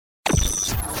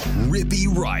Rippy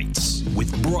Writes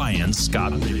with Brian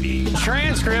Scott Rippey.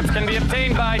 Transcripts can be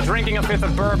obtained by drinking a fifth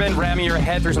of bourbon, ramming your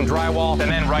head through some drywall, and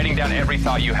then writing down every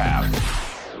thought you have.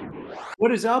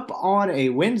 What is up on a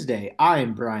Wednesday? I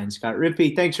am Brian Scott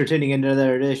Rippey. Thanks for tuning into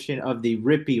another edition of the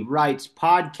Rippy Writes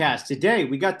podcast. Today,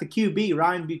 we got the QB,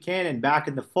 Ryan Buchanan, back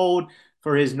in the fold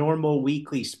for his normal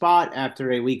weekly spot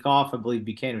after a week off. I believe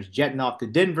Buchanan was jetting off to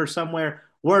Denver somewhere.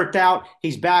 Worked out.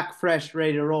 He's back fresh,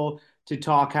 ready to roll to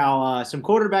talk how some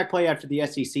quarterback play after the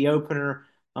SEC opener.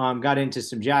 Got into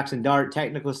some Jackson Dart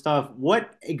technical stuff.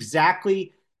 What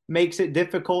exactly makes it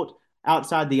difficult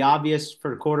outside the obvious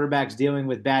for quarterbacks dealing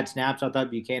with bad snaps? I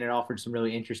thought Buchanan offered some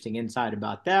really interesting insight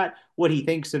about that, what he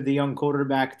thinks of the young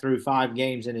quarterback through 5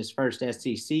 games in his first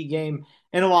SEC game,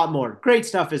 and a lot more. Great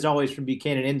stuff, as always, from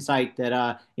Buchanan Insight that,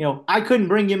 I couldn't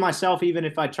bring you myself even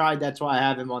if I tried. That's why I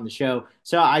have him on the show.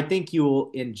 So I think you will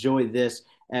enjoy this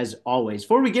as always.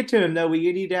 Before we get to him, though, we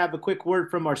need to have a quick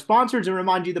word from our sponsors and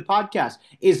remind you the podcast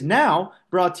is now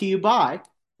brought to you by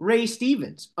Ray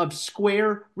Stevens of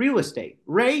Square Real Estate.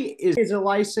 Ray is a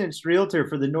licensed realtor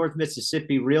for the North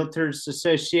Mississippi Realtors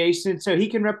Association, so he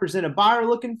can represent a buyer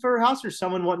looking for a house or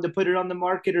someone wanting to put it on the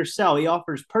market or sell. He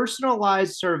offers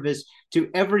personalized service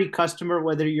to every customer,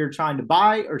 whether you're trying to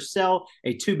buy or sell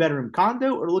a 2-bedroom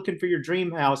condo or looking for your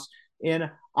dream house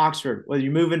in Oxford. Whether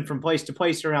you're moving from place to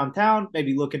place around town,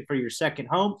 maybe looking for your second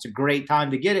home, it's a great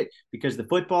time to get it because the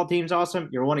football team's awesome.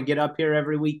 You want to get up here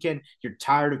every weekend. You're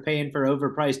tired of paying for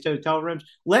overpriced hotel rooms.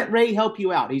 Let Ray help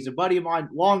you out. He's a buddy of mine,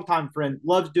 longtime friend,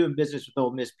 loves doing business with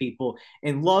Ole Miss people,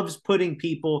 and loves putting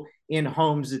people in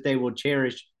homes that they will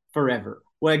cherish forever.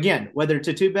 Well, again, whether it's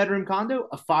a 2-bedroom condo,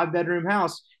 a 5-bedroom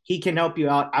house, he can help you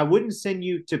out. I wouldn't send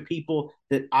you to people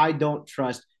that I don't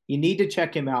trust. You need to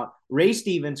check him out. Ray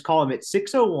Stevens, call him at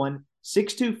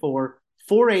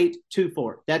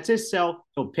 601-624-4824. That's his cell.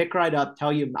 He'll pick right up,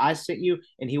 tell you I sent you,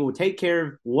 and he will take care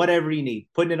of whatever you need.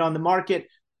 Putting it on the market,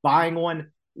 buying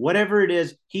one, whatever it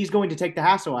is, he's going to take the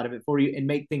hassle out of it for you and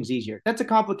make things easier. That's a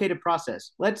complicated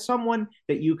process. Let someone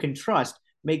that you can trust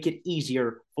make it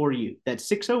easier for you.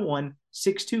 That's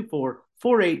 601-624-4824.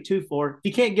 If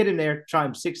you can't get in there, try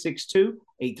him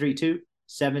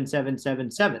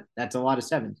 662-832-7777. That's a lot of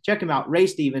sevens. Check him out, Ray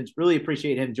Stevens. Really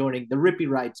appreciate him joining the Rippy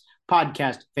Writes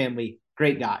podcast family.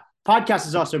 Great guy. Podcast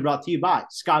is also brought to you by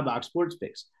Skybox Sports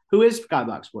Picks. Who is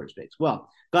Skybox Sports Picks? Well,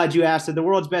 glad you asked. The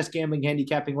world's best gambling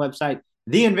handicapping website,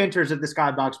 the inventors of the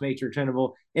Skybox Matrix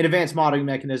returnable and advanced modeling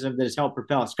mechanism that has helped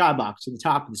propel Skybox to the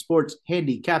top of the sports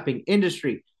handicapping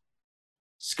industry.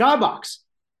 Skybox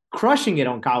crushing it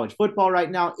on college football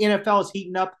right now. NFL is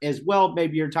heating up as well.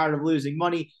 Maybe you're tired of losing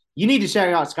money. You need to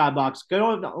check out Skybox. Go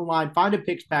online, find a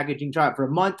picks package. You can try it for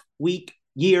a month, week,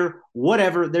 year,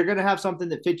 whatever. They're going to have something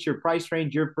that fits your price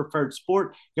range, your preferred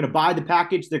sport. You're going to buy the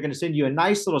package. They're going to send you a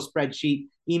nice little spreadsheet,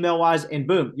 email-wise, and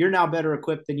boom, you're now better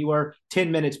equipped than you were 10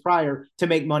 minutes prior to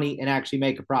make money and actually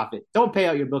make a profit. Don't pay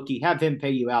out your bookie. Have him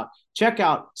pay you out. Check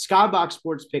out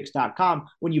skyboxsportspicks.com.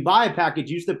 When you buy a package,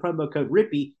 use the promo code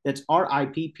RIPPEE. That's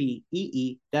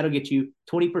RIPPEE. That'll get you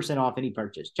 20% off any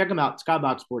purchase. Check them out,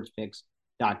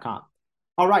 skyboxsportspicks.com.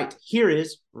 All right, here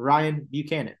is Ryan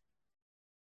Buchanan.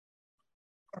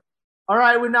 All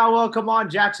right, we now welcome on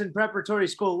Jackson Preparatory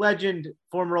School legend,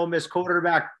 former Ole Miss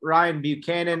quarterback Ryan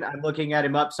Buchanan. I'm looking at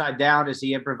him upside down as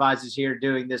he improvises here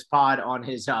doing this pod on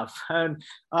his phone.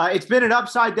 It's been an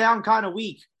upside down kind of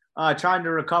week, trying to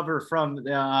recover from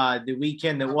the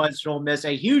weekend that was Ole Miss.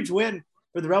 A huge win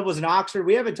for the Rebels in Oxford.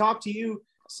 We haven't talked to you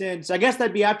since, I guess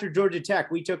that'd be after Georgia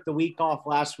Tech. We took the week off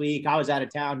last week. I was out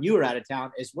of town. You were out of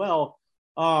town as well.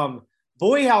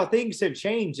 Boy, how things have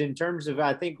changed in terms of,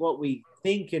 I think, what we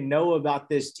think and know about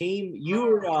this team.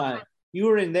 You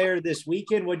were in there this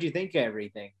weekend. What'd you think of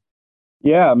everything?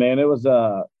 Yeah, man, it was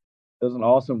an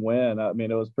awesome win. I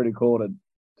mean, it was pretty cool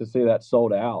to see that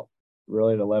sold out,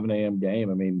 really, at 11 a.m. game.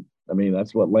 I mean,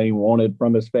 that's what Lane wanted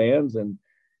from his fans, and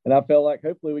I felt like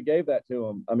hopefully we gave that to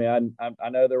him. I mean, I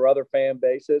know there were other fan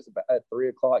bases at 3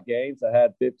 o'clock games that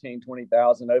had 15,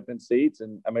 20,000 open seats,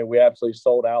 and I mean, we absolutely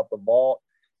sold out the vault.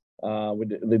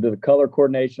 The color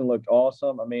coordination looked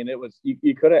awesome. I mean, it was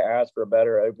you could have asked for a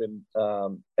better open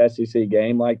SEC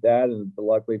game like that, and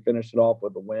luckily finished it off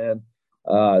with a win.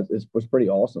 It was pretty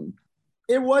awesome.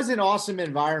 It was an awesome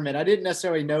environment. I didn't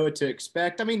necessarily know what to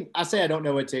expect. I mean, I say I don't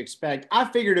know what to expect. I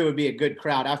figured it would be a good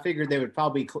crowd. I figured they would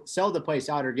probably sell the place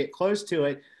out or get close to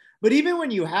it. But even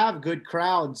when you have good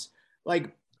crowds,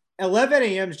 like 11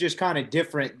 a.m. is just kind of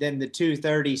different than the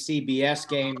 2:30 CBS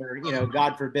game or,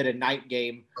 God forbid, a night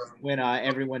game when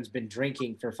everyone's been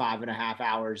drinking for 5.5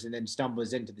 hours and then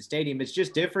stumbles into the stadium. It's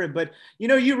just different. But,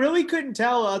 you really couldn't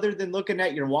tell other than looking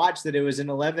at your watch that it was an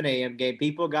 11 a.m. game.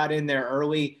 People got in there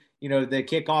early. The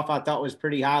kickoff I thought was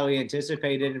pretty highly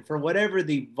anticipated. And for whatever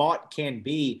the Vaught can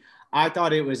be, I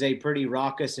thought it was a pretty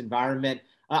raucous environment.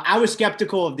 I was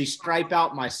skeptical of the stripe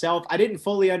out myself. I didn't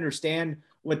fully understand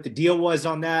what the deal was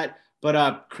on that,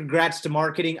 but congrats to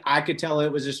marketing. I could tell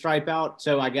it was a stripe out,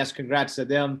 so I guess congrats to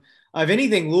them. If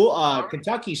anything,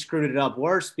 Kentucky screwed it up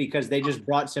worse because they just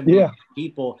brought some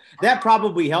people. That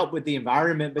probably helped with the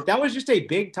environment, but that was just a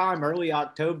big-time early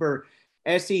October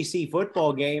SEC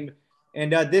football game,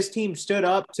 and this team stood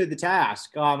up to the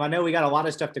task. I know we got a lot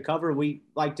of stuff to cover. We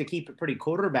like to keep it pretty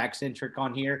quarterback-centric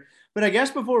on here, but I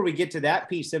guess before we get to that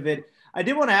piece of it, I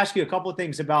did want to ask you a couple of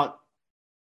things about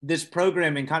this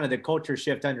program and kind of the culture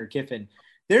shift under Kiffin.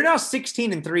 They're now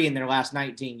 16-3 in their last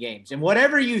 19 games. And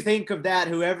whatever you think of that,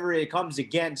 whoever it comes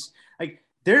against, like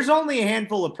there's only a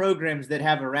handful of programs that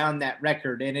have around that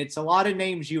record. And it's a lot of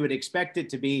names you would expect it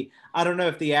to be. I don't know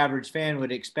if the average fan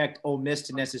would expect Ole Miss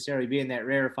to necessarily be in that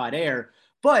rarefied air.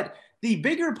 But the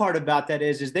bigger part about that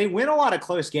is they win a lot of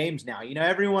close games now.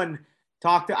 Everyone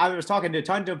I was talking to a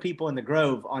ton of people in the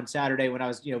Grove on Saturday when I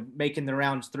was, making the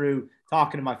rounds through,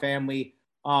 talking to my family.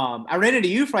 I ran into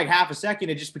you for like half a second.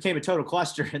 It just became a total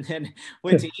cluster and then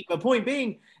went to eat. But point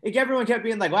being, like everyone kept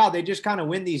being like, wow, they just kind of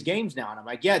win these games now. And I'm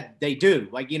like, yeah, they do.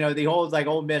 Like, the whole like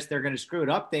Ole Miss, they're going to screw it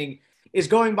up thing is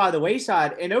going by the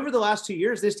wayside. And over the last 2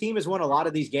 years, this team has won a lot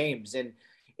of these games. And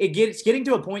it's getting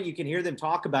to a point you can hear them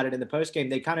talk about it in the postgame.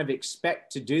 They kind of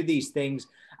expect to do these things.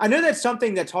 I know that's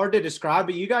something that's hard to describe,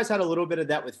 but you guys had a little bit of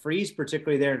that with Freeze,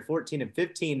 particularly there in 14 and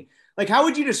 15. Like, how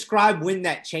would you describe when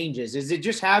that changes? Is it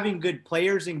just having good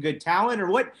players and good talent, or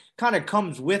what kind of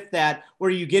comes with that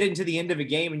where you get into the end of a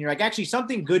game and you're like, actually,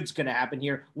 something good's going to happen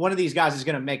here. One of these guys is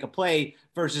going to make a play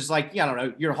versus like, I don't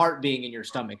know, your heart being in your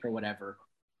stomach or whatever.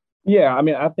 Yeah, I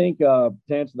mean, I think to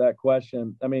answer that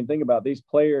question, I mean, think about these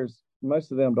players.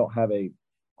 Most of them don't have a,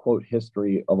 quote,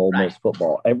 history of Ole Miss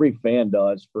football. Every fan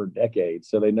does for decades.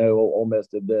 So they know Ole Miss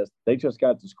did this. They just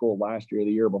got to school last year,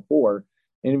 the year before.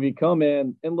 And if you come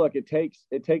in and look, it takes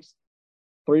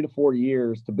 3 to 4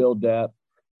 years to build depth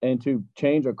and to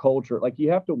change a culture. Like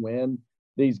you have to win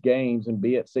these games and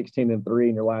be at 16-3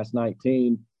 in your last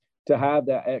 19 to have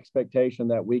that expectation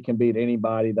that we can beat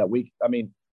anybody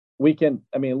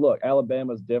look,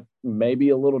 Alabama's maybe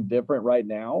a little different right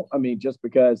now. I mean, just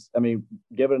because,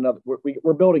 give it another,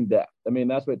 we're building depth. I mean,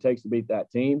 that's what it takes to beat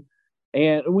that team.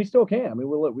 And we still can. I mean,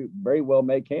 we very well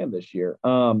can this year.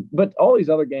 But all these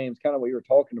other games, kind of what you were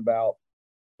talking about,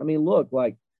 I mean, look,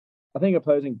 like I think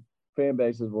opposing fan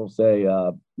bases will say,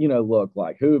 look,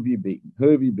 like who have you beaten? Who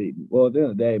have you beaten? Well, at the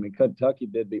end of the day, I mean, Kentucky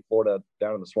did beat Florida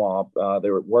down in the swamp. They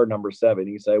were number 7.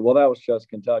 You say, well, that was just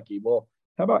Kentucky. Well,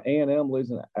 how about A&M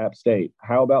losing to App State?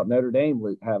 How about Notre Dame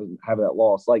having that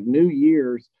loss? Like New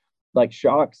Year's, like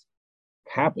shocks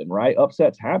happen, right?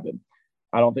 Upsets happen.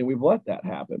 I don't think we've let that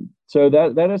happen. So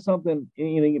that is something,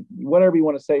 whatever you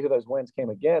want to say who those wins came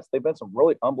against, they've been some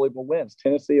really unbelievable wins.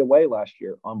 Tennessee away last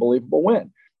year, unbelievable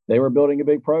win. They were building a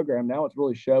big program. Now it's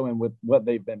really showing with what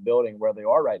they've been building, where they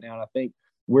are right now. And I think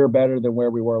we're better than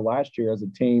where we were last year as a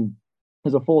team,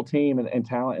 as a full team and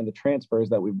talent and the transfers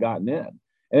that we've gotten in.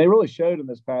 And they really showed in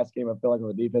this past game, I feel like on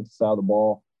the defensive side of the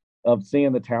ball, of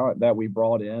seeing the talent that we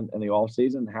brought in the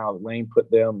offseason, how Lane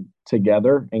put them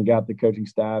together and got the coaching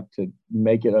staff to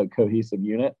make it a cohesive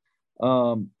unit.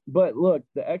 But look,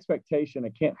 the expectation,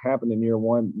 it can't happen in year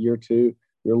 1, year 2.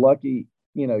 You're lucky,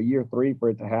 year 3 for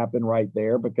it to happen right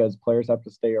there because players have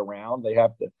to stay around. They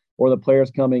have to, or the players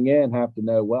coming in have to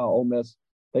know, well, Ole Miss,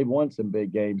 they've won some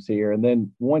big games here. And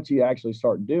then once you actually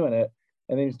start doing it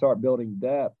and then you start building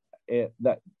depth, I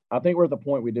think we're at the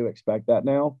point we do expect that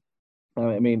now.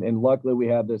 And luckily we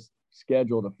had this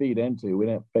schedule to feed into. We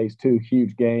didn't face 2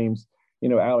 huge games,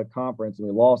 out of conference and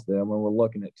we lost them when we're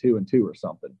looking at 2-2 or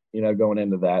something, going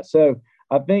into that. So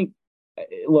I think,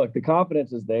 look, the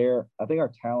confidence is there. I think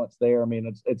our talent's there. I mean,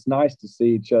 it's nice to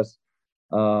see just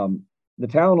the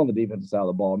talent on the defensive side of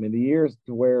the ball. I mean, the years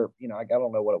to where, I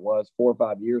don't know what it was, 4 or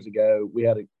 5 years ago, we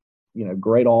had a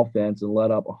great offense and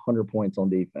let up 100 points on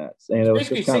defense. And it was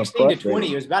just kind of 16 to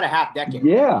 20. It was about a half decade.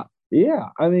 Yeah.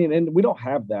 I mean, and we don't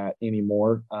have that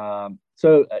anymore.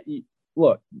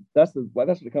 Look, that's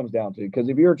what it comes down to. Because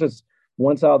if you're just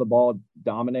one side of the ball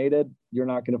dominated, you're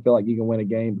not going to feel like you can win a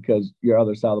game because your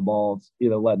other side of the ball is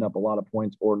either letting up a lot of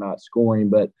points or not scoring.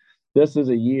 But this is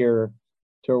a year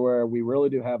to where we really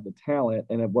do have the talent,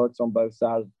 and it works on both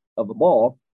sides of the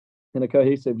ball in a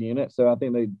cohesive unit. So I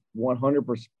think they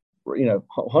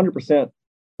 100%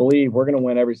 believe we're going to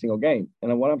win every single game.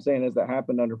 And what I'm saying is that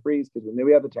happened under Freeze because we knew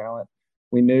we had the talent.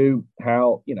 We knew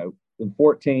how, in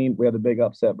 14, we had the big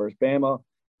upset versus Bama.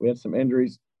 We had some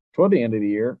injuries toward the end of the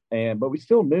year, but we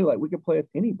still knew like we could play with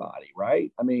anybody,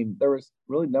 right? I mean, there was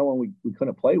really no one we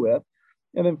couldn't play with.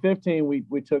 And then 15,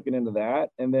 we took it into that.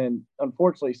 And then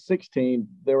unfortunately 16,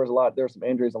 there were some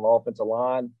injuries on the offensive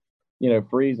line.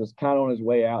 Freeze was kind of on his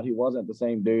way out. He wasn't the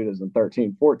same dude as in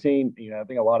 13, 14. I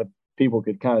think a lot of people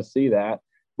could kind of see that.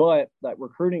 But that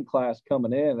recruiting class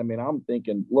coming in, I mean, I'm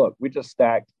thinking, look, we just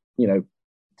stacked,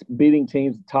 beating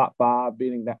teams top 5,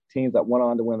 beating teams that went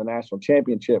on to win the national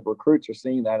championship. Recruits are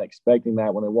seeing that, expecting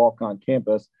that when they walk on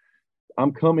campus.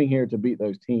 I'm coming here to beat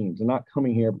those teams. I'm not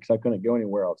coming here because I couldn't go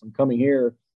anywhere else. I'm coming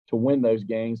here to win those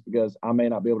games because I may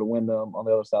not be able to win them on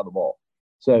the other side of the ball.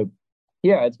 So,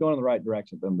 yeah, it's going in the right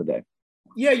direction at the end of the day.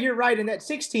 Yeah, you're right. And that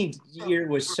 16th year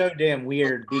was so damn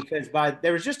weird because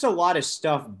there was just a lot of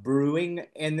stuff brewing.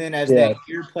 And then as that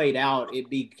year played out, it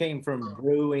became from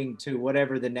brewing to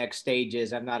whatever the next stage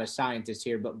is. I'm not a scientist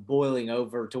here, but boiling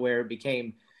over to where it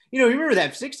became, you remember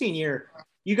that 16 year,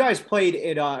 you guys played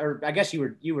it, or I guess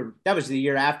you were, that was the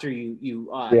year after you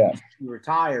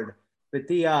retired. But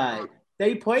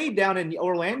they played down in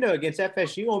Orlando against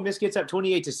FSU. Ole Miss gets up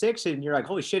 28-6, and you're like,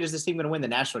 holy shit, is this team going to win the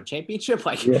national championship?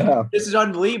 Like, This is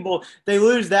unbelievable. They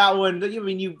lose that one. I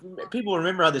mean, people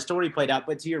remember how the story played out,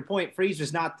 but to your point, Freeze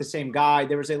was not the same guy.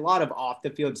 There was a lot of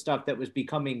off-the-field stuff that was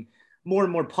becoming more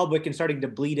and more public and starting to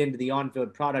bleed into the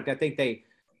on-field product. I think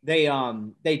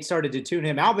they started to tune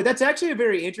him out, but that's actually a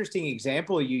very interesting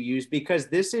example you use because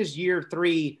this is year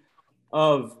 3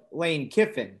 of Lane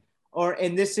Kiffin.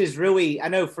 And this is really, I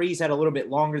know Freeze had a little bit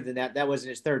longer than that. That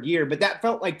wasn't his 3rd year, but that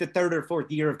felt like the 3rd or 4th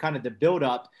year of kind of the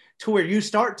build-up to where you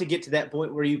start to get to that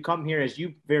point where you come here, as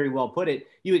you very well put it,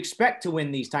 you expect to win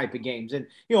these type of games. And,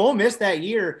 Ole Miss that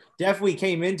year definitely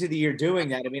came into the year doing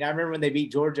that. I mean, I remember when they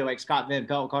beat Georgia, like Scott Van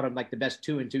Pelt called them like the best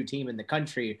 2-2 team in the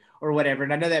country or whatever.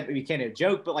 And I know that became a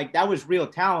joke, but like that was real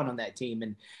talent on that team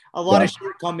and a lot of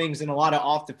shortcomings and a lot of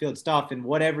off-the-field stuff and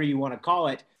whatever you want to call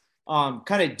it.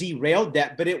 Kind of derailed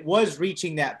that, but it was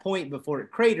reaching that point before it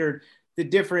cratered. The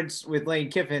difference with Lane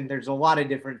Kiffin, there's a lot of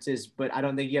differences, but I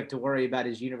don't think you have to worry about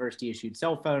his university-issued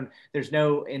cell phone. There's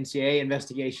no NCAA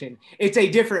investigation. It's a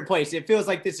different place. It feels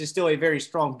like this is still a very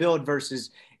strong build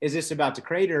versus is this about to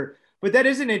crater? But that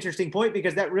is an interesting point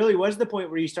because that really was the point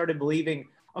where you started believing,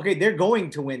 okay, they're going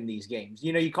to win these games.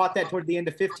 You caught that toward the end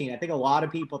of 15. I think a lot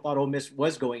of people thought Ole Miss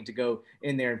was going to go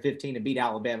in there in 15 and beat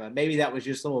Alabama. Maybe that was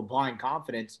just a little blind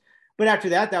confidence. But after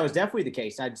that was definitely the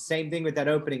case. Same thing with that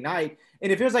opening night.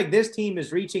 And it feels like this team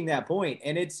is reaching that point.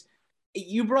 And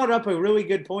you brought up a really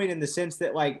good point in the sense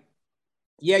that, like,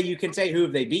 yeah, you can say who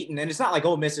have they beaten. And it's not like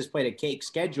Ole Miss has played a cake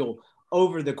schedule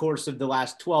over the course of the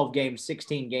last 12 games,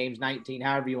 16 games, 19,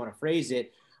 however you want to phrase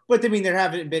it. But, I mean, there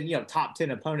haven't been, top 10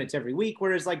 opponents every week,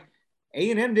 whereas, like,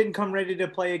 A&M didn't come ready to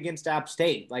play against App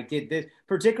State. Like,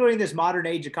 particularly in this modern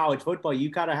age of college football,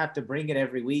 you kind of have to bring it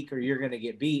every week or you're going to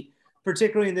get beat,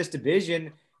 particularly in this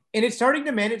division. And it's starting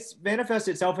to manifest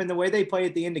itself in the way they play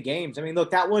at the end of games. I mean,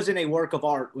 look, that wasn't a work of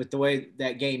art with the way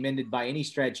that game ended by any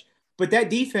stretch. But that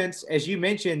defense, as you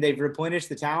mentioned, they've replenished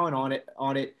the talent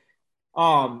on it.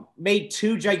 Made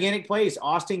 2 gigantic plays.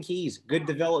 Austin Keys, good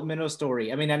developmental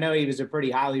story. I mean, I know he was a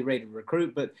pretty highly rated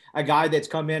recruit, but a guy that's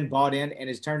come in, bought in, and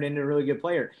has turned into a really good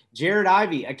player. Jared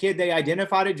Ivey, a kid they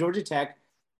identified at Georgia Tech,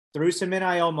 threw some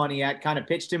NIL money at, kind of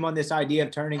pitched him on this idea of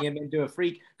turning him into a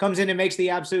freak, comes in and makes the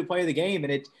absolute play of the game.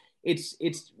 And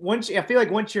it's once, I feel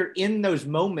like once you're in those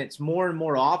moments more and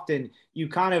more often, you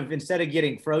kind of, instead of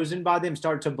getting frozen by them,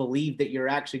 start to believe that you're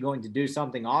actually going to do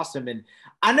something awesome. And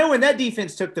I know when that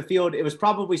defense took the field, it was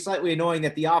probably slightly annoying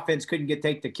that the offense couldn't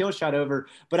take the kill shot over,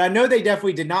 but I know they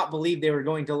definitely did not believe they were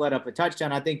going to let up a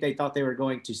touchdown. I think they thought they were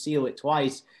going to seal it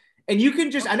twice. And you can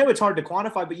just, I know it's hard to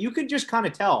quantify, but you can just kind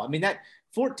of tell. I mean, that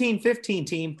 14-15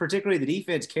 team, particularly the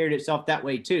defense, carried itself that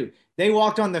way too. They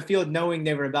walked on the field knowing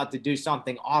they were about to do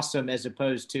something awesome as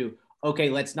opposed to, okay,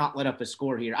 let's not let up a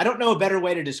score here. I don't know a better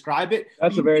way to describe it.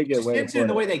 That's a very good way to put it.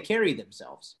 The way they carry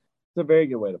themselves. It's a very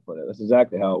good way to put it. That's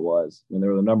exactly how it was. I mean, they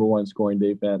were the number 1 scoring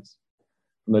defense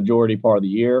the majority part of the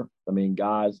year. I mean,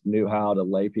 guys knew how to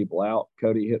lay people out.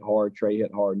 Cody hit hard, Trey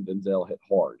hit hard, and Denzel hit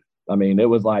hard. I mean, it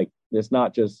was like, it's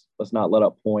not just, let's not let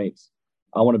up points.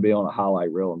 I want to be on a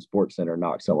highlight reel in Sports Center and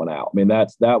knock someone out. I mean,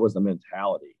 that was the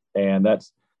mentality. And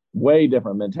that's way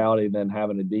different mentality than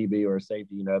having a DB or a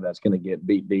safety, that's going to get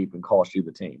beat deep and cost you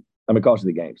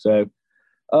the game. So,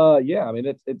 yeah, I mean,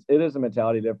 it is a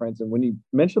mentality difference. And when you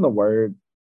mention the word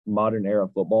modern era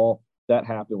football, that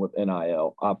happened with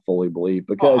NIL, I fully believe.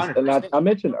 Because, and I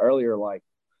mentioned earlier, like,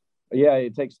 yeah,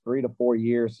 it takes 3 to 4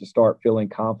 years to start feeling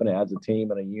confident as a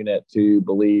team and a unit to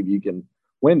believe you can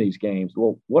win these games.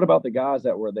 Well, what about the guys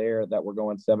that were there that were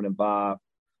going 7-5,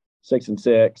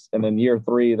 6-6, and then year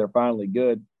 3, they're finally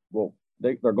good. well,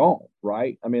 they're gone,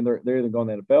 right? I mean, they're either going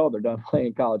to the NFL, they're done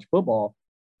playing college football.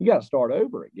 You got to start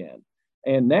over again.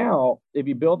 And now, if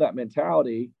you build that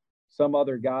mentality, some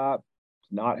other guy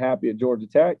not happy at Georgia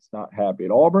Tech, not happy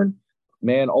at Auburn.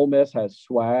 Man, Ole Miss has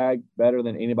swag better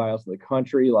than anybody else in the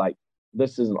country. Like,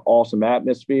 this is an awesome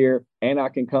atmosphere, and I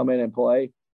can come in and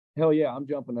play. Hell yeah, I'm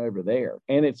jumping over there.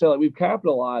 And it's like we've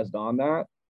capitalized on that.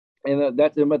 And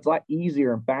it's a lot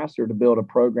easier and faster to build a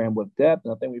program with depth.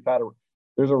 And I think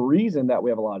there's a reason that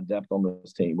we have a lot of depth on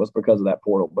this team was because of that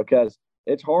portal, because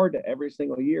it's hard to every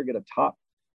single year get a top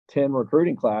 10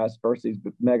 recruiting class versus these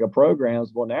mega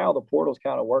programs. Well, now the portal's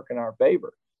kind of working in our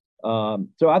favor.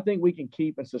 So I think we can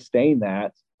keep and sustain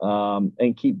that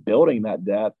and keep building that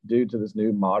depth due to this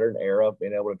new modern era of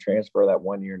being able to transfer that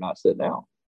 1 year, not sitting out.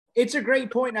 It's a great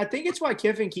point. And I think it's why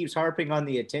Kiffin keeps harping on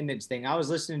the attendance thing. I was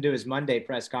listening to his Monday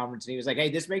press conference, and he was like,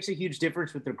 hey, this makes a huge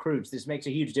difference with recruits. This makes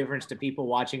a huge difference to people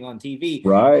watching on TV.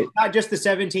 Right. It's not just the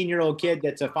 17-year-old kid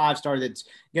that's a five-star that's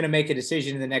going to make a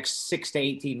decision in the next 6 to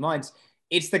 18 months.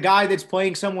 It's the guy that's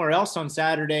playing somewhere else on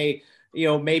Saturday. You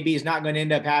know, maybe he's not going to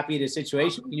end up happy in a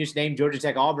situation. You just named Georgia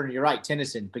Tech, Auburn. You're right.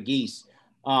 Tennyson, Pegues,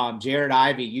 Jared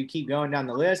Ivey, you keep going down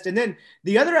the list. And then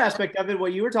the other aspect of it,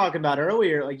 what you were talking about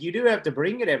earlier, like you do have to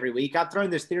bring it every week. I've thrown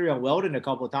this theory on Weldon a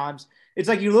couple of times. It's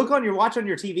like you watch on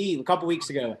your TV a couple weeks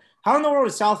ago. How in the world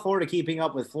is South Florida keeping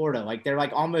up with Florida? Like they're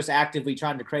like almost actively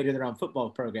trying to create their own football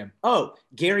program. Oh,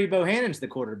 Gary Bohannon's the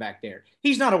quarterback there.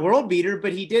 He's not a world beater,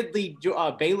 but he did lead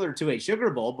Baylor to a Sugar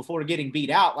Bowl before getting beat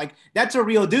out. Like that's a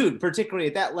real dude, particularly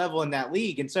at that level in that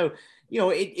league. And so, you know,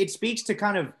 it speaks to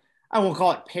kind of, I won't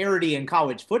call it parity in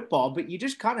college football, but you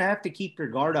just kind of have to keep your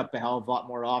guard up a hell of a lot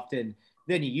more often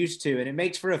than you used to. And it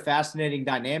makes for a fascinating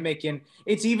dynamic. And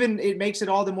it makes it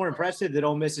all the more impressive that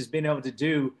Ole Miss has been able to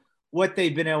do what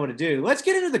they've been able to do. Let's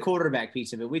get into the quarterback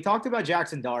piece of it. We talked about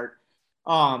Jackson Dart,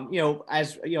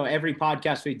 as you know, every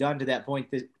podcast we've done to that point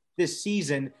this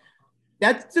season.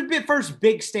 That's the first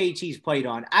big stage he's played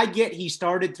on. I get he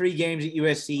started 3 games at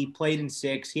USC, played in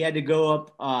 6. He had to go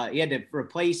up. He had to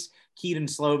replace Keaton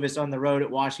Slovis on the road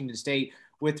at Washington State.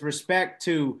 With respect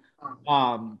to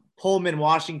Pullman,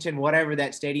 Washington, whatever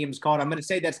that stadium's called, I'm going to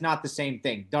say that's not the same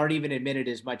thing. Dart even admitted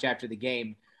as much after the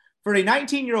game. For a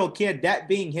 19-year-old kid, that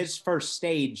being his first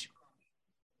stage,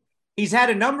 he's had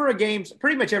a number of games,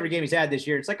 pretty much every game he's had this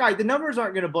year. It's like, all right, the numbers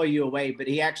aren't going to blow you away, but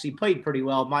he actually played pretty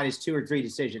well, minus 2 or 3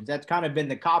 decisions. That's kind of been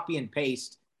the copy and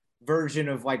paste version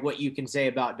of like what you can say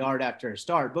about Dart after a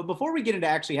start. But before we get into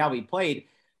actually how he played,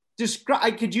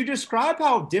 could you describe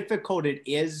how difficult it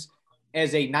is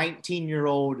as a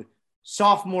 19-year-old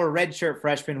sophomore, redshirt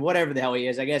freshman, whatever the hell he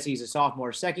is? I guess he's a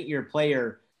sophomore, second-year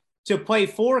player, to play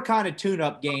 4 kind of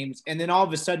tune-up games and then all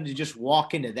of a sudden to just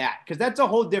walk into that? Because that's a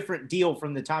whole different deal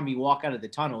from the time you walk out of the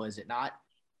tunnel, is it not?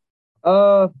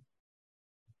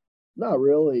 Not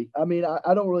really. I mean,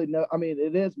 I don't really know. I mean,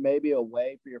 it is maybe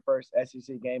away for your first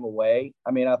SEC game away.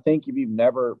 I mean, I think if you've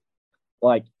never –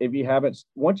 like if you haven't,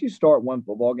 once you start one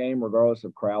football game, regardless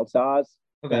of crowd size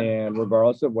and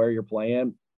regardless of where you're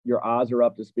playing, your eyes are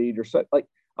up to speed. You're so like,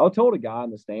 I told a guy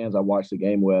in the stands I watched the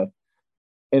game with,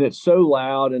 and it's so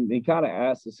loud. And he kind of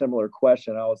asked a similar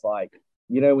question. I was like,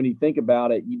 you know, when you think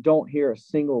about it, you don't hear a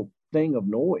single thing of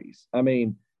noise. I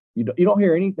mean, you don't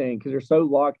hear anything because you're so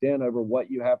locked in over what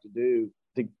you have to do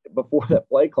before that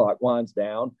play clock winds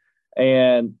down.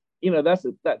 And you know, that's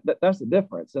the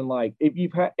difference. And like, if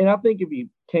you've had, and I think if you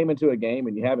came into a game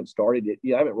and you haven't started it,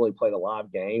 you haven't really played a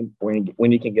live game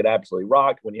when you can get absolutely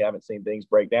rocked, when you haven't seen things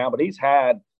break down. But he's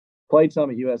played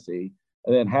some at USC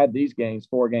and then had these games,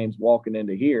 4 games walking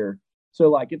into here.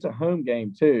 So like, it's a home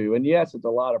game too. And yes, it is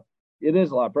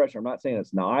a lot of pressure. I'm not saying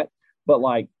it's not, but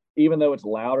like, even though it's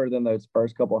louder than those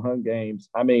first couple of home games,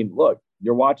 I mean, look,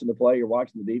 you're watching the play, you're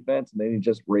watching the defense, and then you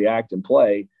just react and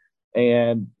play.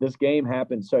 And this game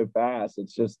happened so fast.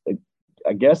 It's just,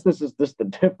 I guess this is just the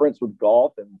difference with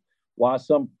golf and why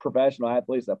some professional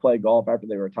athletes that play golf after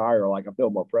they retire are like, I feel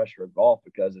more pressure in golf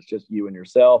because it's just you and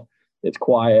yourself. It's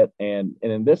quiet. And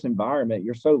in this environment,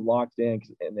 you're so locked in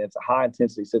and it's a high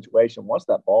intensity situation. Once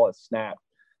that ball is snapped,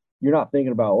 you're not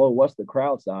thinking about, oh, what's the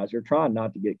crowd size? You're trying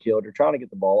not to get killed. You're trying to get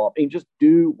the ball off and just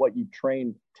do what you've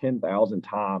trained 10,000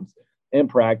 times in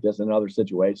practice and other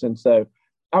situations. So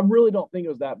I really don't think it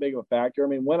was that big of a factor. I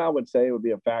mean, when I would say it would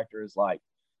be a factor is like,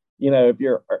 you know, if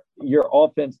your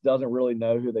offense doesn't really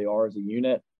know who they are as a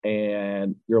unit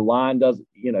and your line doesn't,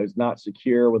 you know, is not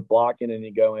secure with blocking, and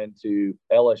you go into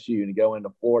LSU and you go into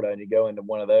Florida and you go into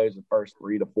one of those the first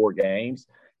 3 to 4 games,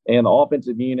 and the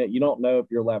offensive unit, you don't know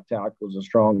if your left tackle is as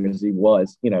strong as he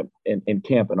was, you know, in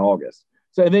camp in August.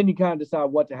 So then you kind of decide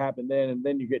what to happen then, and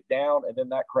then you get down, and then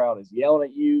that crowd is yelling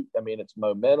at you. I mean, it's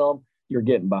momentum. you're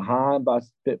getting behind by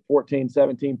 14,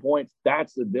 17 points.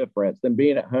 That's the difference than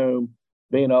being at home,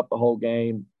 being up the whole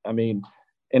game. I mean,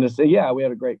 and it's, yeah, we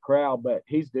had a great crowd, but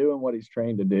he's doing what he's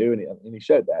trained to do, and he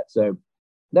showed that. So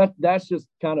that's just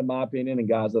kind of my opinion, and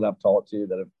guys that I've talked to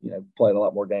that have played a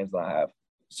lot more games than I have.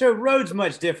 So road's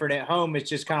much different. At home, it's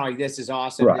just kind of like, this is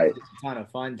awesome, right? This is a ton of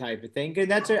fun type of thing.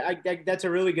 And that's a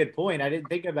really good point. I didn't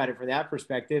think about it from that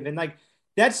perspective, and like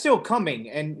that's still coming.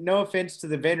 And no offense to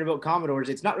the Vanderbilt Commodores,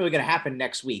 it's not really going to happen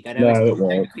next week. I know it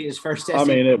won't. His first. I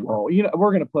mean, it won't.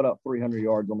 We're going to put up 300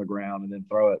 yards on the ground and then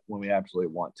throw it when we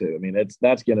absolutely want to. I mean,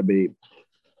 that's going to be.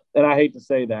 And I hate to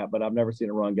say that, but I've never seen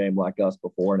a run game like us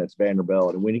before, and it's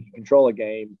Vanderbilt. And when you can control a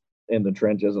game in the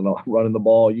trenches and running the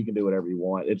ball, you can do whatever you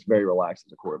want. It's very relaxed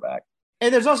as a quarterback.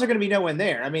 And there's also going to be no one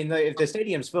there. I mean, if the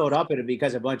stadium's filled up, it'll be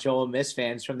because a bunch of Ole Miss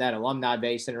fans from that alumni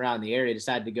base and around the area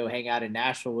decided to go hang out in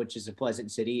Nashville, which is a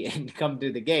pleasant city, and come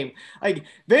to the game. Like,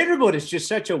 Vanderbilt is just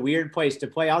such a weird place to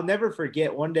play. I'll never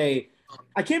forget one day,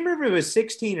 I can't remember if it was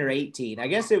 16 or 18. I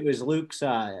guess it was Luke's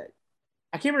I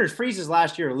can't remember if it was Freeze's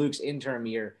last year or Luke's interim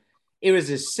year. It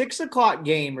was a 6 o'clock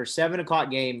game or 7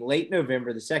 o'clock game, late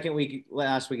November, the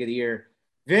last week of the year.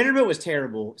 Vanderbilt was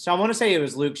terrible. So I want to say it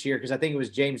was Luke's year because I think it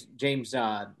was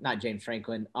not James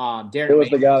Franklin. Derek. It was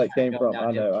the guy that came from.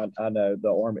 I know the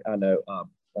Army. I know. I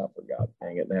forgot.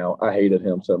 Dang it! Now I hated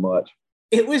him so much.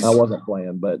 I wasn't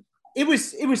playing, but it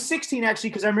was 16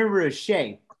 actually because I remember it was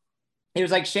Shea. It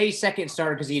was like Shea's second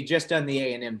starter because he had just done the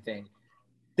A&M thing.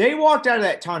 They walked out of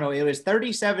that tunnel. It was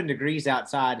 37 degrees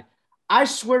outside. I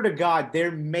swear to God,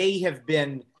 there may have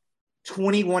been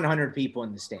 2,100 people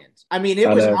in the stands. I mean, it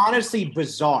was honestly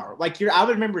bizarre. Like I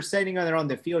remember sitting on there on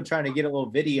the field trying to get a little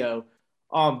video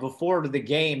before the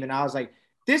game, and I was like,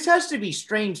 this has to be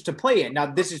strange to play in. Now,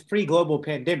 this is pre-global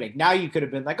pandemic. Now you could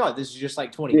have been like, oh, this is just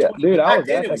like 2020. Yeah, dude, I was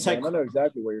at that game. I know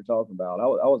exactly what you're talking about. I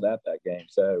was at that game,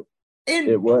 so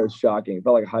it was shocking. It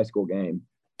felt like a high school game.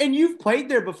 And you've played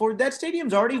there before. That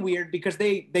stadium's already weird because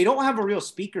they don't have a real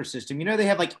speaker system. They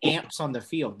have like amps on the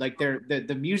field. Like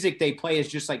the music they play is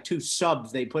just like two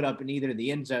subs they put up in either of the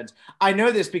end zones. I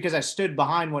know this because I stood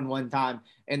behind one time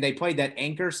and they played that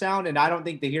anchor sound, and I don't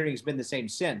think the hearing's been the same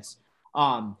since.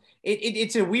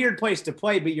 It's a weird place to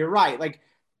play, but you're right. Like,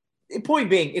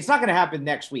 point being, it's not going to happen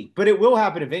next week, but it will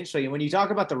happen eventually. And when you talk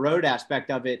about the road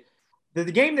aspect of it, the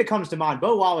game that comes to mind,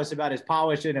 Bo Wallace, about as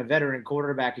polished and a veteran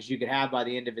quarterback as you could have by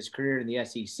the end of his career in the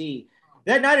SEC.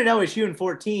 That night at LSU in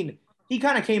 14, he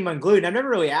kind of came unglued. I've never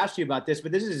really asked you about this,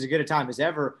 but this is as good a time as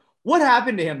ever. What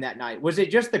happened to him that night? Was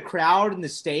it just the crowd and the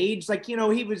stage? Like, he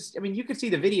was – I mean, you could see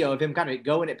the video of him kind of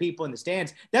going at people in the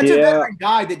stands. That's a veteran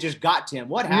guy that just got to him.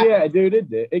 What happened? Yeah, dude, it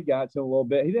did. It got to him a little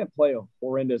bit. He didn't play a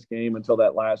horrendous game until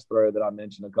that last throw that I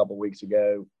mentioned a couple weeks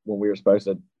ago when we were supposed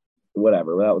to –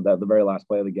 whatever. That the very last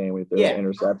play of the game, we threw an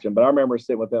interception. But I remember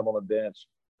sitting with him on the bench,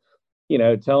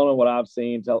 telling him what I've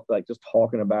seen, just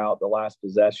talking about the last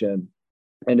possession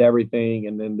and everything.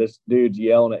 And then this dude's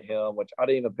yelling at him, which I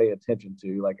didn't even pay attention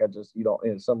to. Like,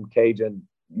 some Cajun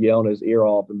yelling his ear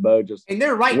off, and Bo just. And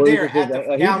they're right there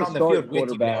down on the field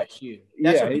with you at LSU.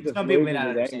 That's what some people may not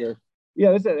understand.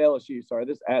 Yeah, this is at LSU. Sorry,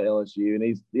 this is at LSU, and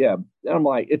and I'm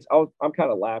like, I'm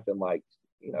kind of laughing, like,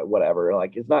 whatever.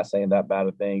 Like, it's not saying that bad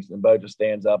of things. And Bo just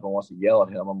stands up and wants to yell at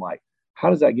him. I'm like, how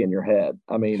does that get in your head?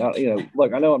 I mean,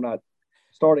 look, I know I'm not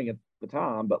starting at the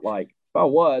time, but like, if I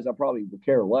was, I probably would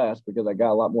care less because I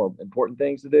got a lot more important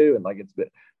things to do. And like,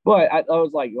 but I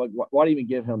was like, why do you even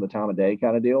give him the time of day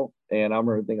kind of deal? And I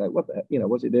remember thinking, like, what the heck,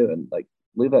 what's he doing? Like,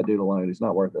 leave that dude alone. He's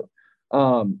not worth it.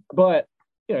 But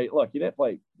look, he did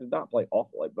not play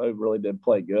awful. Like, Bo really did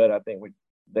play good. I think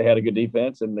they had a good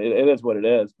defense, and it is what it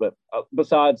is. But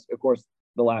besides, of course,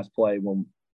 the last play when,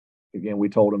 again, we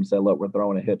told him, said, look, we're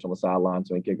throwing a hitch on the sideline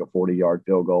so we can kick a 40-yard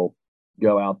field goal,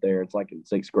 go out there. It's like in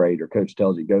sixth grade, your coach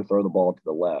tells you, go throw the ball to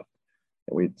the left.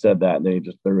 And we said that, and then he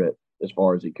just threw it as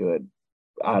far as he could.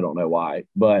 I don't know why.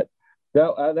 But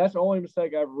that's the only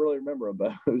mistake I really remember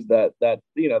about is that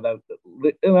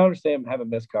and I understand having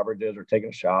missed coverages or taking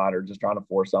a shot or just trying to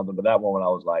force something. But that moment I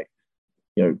was like,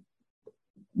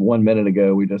 1 minute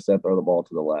ago, we just said throw the ball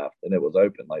to the left, and it was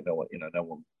open. Like, no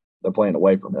one, they're playing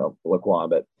away from him, Laquan.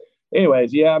 But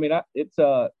anyways, yeah, I mean, that's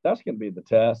going to be the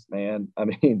test, man. I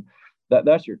mean,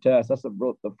 that's your test. That's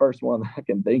the first one I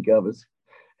can think of is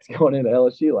going into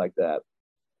LSU like that.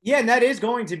 Yeah, and that is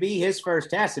going to be his first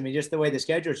test. I mean, just the way the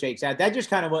schedule shakes out, that just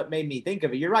kind of what made me think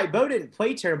of it. You're right, Bo didn't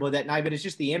play terrible that night, but it's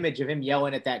just the image of him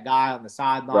yelling at that guy on the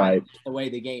sideline, right. The way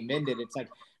the game ended. It's like,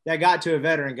 that got to a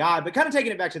veteran guy. But kind of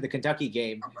taking it back to the Kentucky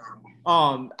game,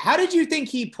 how did you think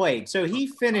he played? So he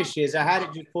finishes – I had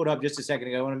it just pulled up just a second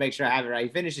ago. I want to make sure I have it right.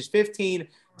 He finishes 15,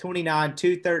 29,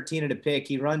 213 at a pick.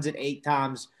 He runs it 8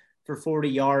 times for 40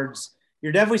 yards.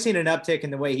 You're definitely seeing an uptick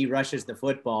in the way he rushes the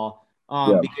football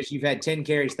because you've had 10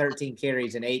 carries, 13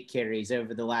 carries, and 8 carries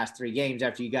over the last 3 games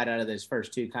after you got out of those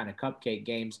first 2 kind of cupcake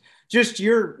games. Just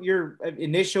your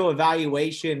initial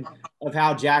evaluation of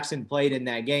how Jackson played in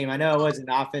that game. I know it wasn't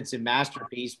an offensive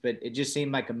masterpiece, but it just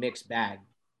seemed like a mixed bag.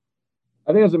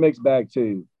 I think it was a mixed bag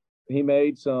too. He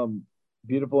made some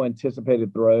beautiful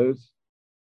anticipated throws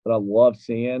that I love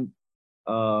seeing.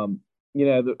 I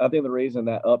think the reason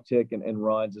that uptick in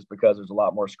runs is because there's a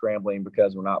lot more scrambling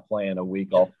because we're not playing a week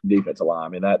off defensive line. I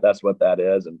mean, that's what that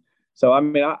is. And so, I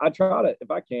mean, I try to,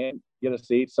 if I can, get a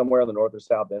seat somewhere in the north or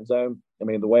south end zone. I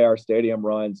mean, the way our stadium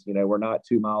runs, we're not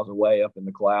 2 miles away up in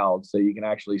the clouds, so you can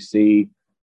actually see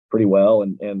pretty well.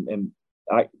 And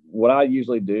what I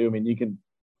usually do,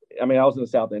 I was in the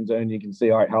south end zone. You can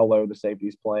see, all right, how low the safety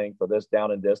is playing for this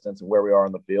down and distance and where we are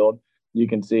on the field. You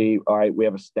can see, all right, we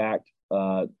have a stacked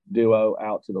duo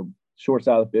out to the short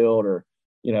side of the field, or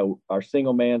our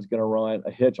single man's going to run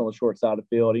a hitch on the short side of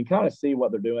the field. You can kind of see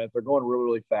what they're doing. If they're going really,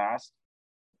 really fast,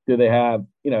 do they have,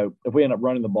 if we end up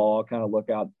running the ball, kind of look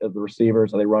out at the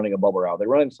receivers. Are they running a bubble route? Are they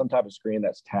running some type of screen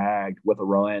that's tagged with a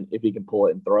run if he can pull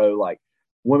it and throw? Like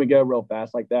when we go real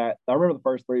fast like that, I remember the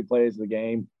first 3 plays of the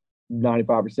game,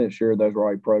 95% sure those were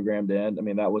already programmed in. I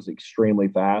mean, that was extremely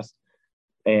fast.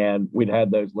 And we'd had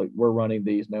those, like, we're running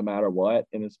these no matter what.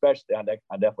 And especially, I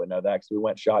definitely know that because we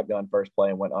went shotgun first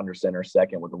play and went under center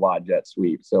second with the wide jet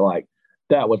sweep. So, like,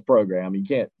 that was programmed. You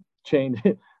can't change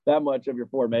that much of your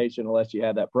formation unless you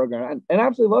had that program. And I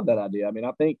absolutely love that idea. I mean,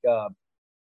 I think one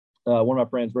of my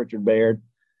friends, Richard Baird,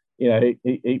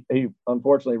 he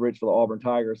unfortunately reached for the Auburn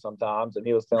Tigers sometimes. And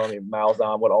he was telling me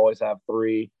Malzahn would always have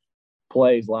 3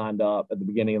 plays lined up at the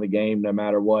beginning of the game no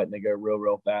matter what. And they go real,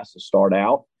 real fast to start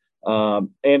out. And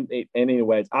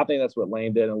anyways, I think that's what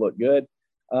Lane did and looked good.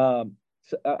 Then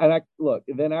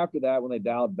after that, when they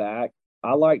dialed back,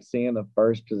 I liked seeing the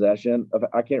first possession of,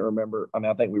 I can't remember. I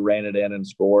mean, I think we ran it in and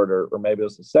scored, or maybe it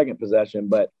was the second possession,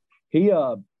 but he,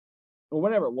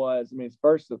 whatever it was, I mean, it's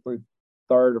first through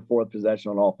third or fourth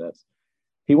possession on offense.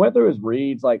 He went through his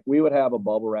reads. Like we would have a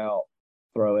bubble route,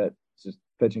 throw it, just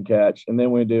pitch and catch. And then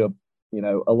we do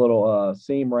a little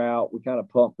seam route. We kind of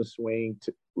pump the swing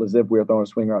as if we were throwing a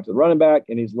swing route to the running back,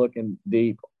 and he's looking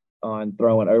deep on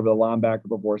throwing over the linebacker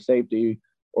before safety,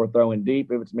 or throwing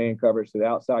deep if it's man coverage to the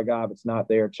outside guy. If it's not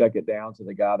there, check it down to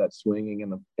the guy that's swinging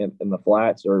in the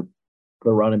flats, or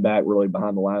the running back really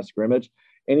behind the line of scrimmage.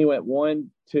 And he went 1,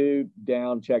 2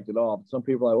 down, checked it off. Some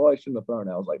people are like, well, I shouldn't have thrown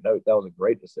it. I was like, no, that was a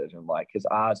great decision. Like his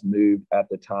eyes moved at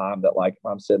the time that, like, if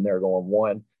I'm sitting there going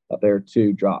 1, up there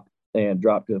 2, drop to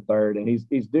the third. And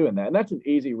he's doing that. And that's an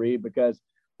easy read because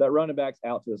that running back's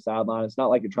out to the sideline. It's not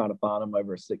like you're trying to find him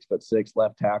over a 6'6"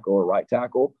 left tackle or right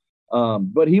tackle.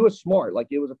 But he was smart. Like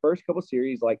it was the first couple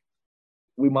series, like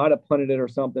we might have punted it or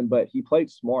something, but he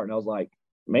played smart. And I was like,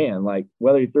 man, like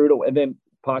whether he threw it, and then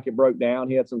pocket broke down,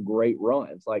 he had some great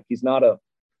runs. Like he's not a,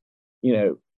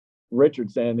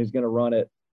 Richardson who's going to run it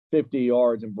 50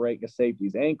 yards and break a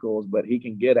safety's ankles, but he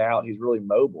can get out. He's really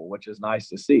mobile, which is nice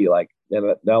to see. Like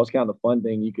that was kind of the fun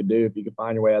thing you could do if you could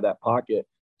find your way out of that pocket,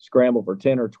 scramble for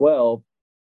 10 or 12.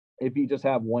 If you just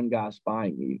have one guy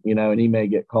spying you, and he may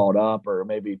get called up, or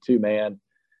maybe 2-man, and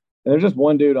there's just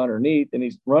one dude underneath and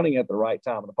he's running at the right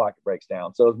time and the pocket breaks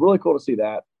down. So it's really cool to see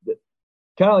that.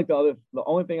 Kind of like the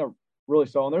only thing I really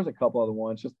saw, and there's a couple other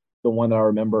ones, just the one that I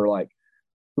remember, like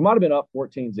we might've been up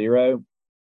 14-0.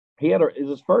 It was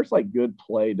his first like good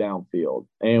play downfield.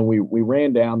 And we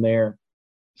ran down there,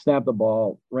 snapped the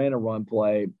ball, ran a run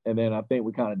play. And then I think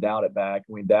we kind of dialed it back,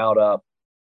 and we dialed up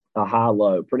a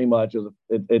high-low. Pretty much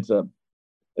it's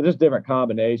just different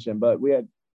combination, but we had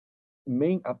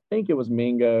I think it was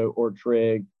Mingo or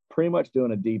Trigg pretty much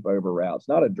doing a deep over route. It's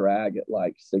not a drag at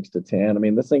like 6 to 10. I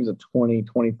mean, this thing's a 20,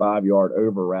 25 yard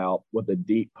over route with a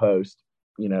deep post,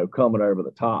 coming over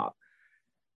the top.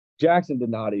 Jackson did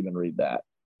not even read that.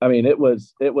 I mean, it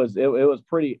was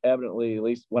pretty evidently, at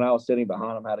least when I was sitting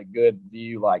behind him, had a good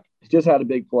view. Like, just had a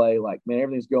big play. Like, man,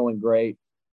 everything's going great.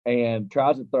 And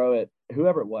tries to throw it,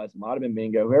 whoever it was, it might have been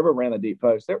Mingo, whoever ran the deep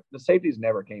post. The safeties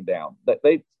never came down.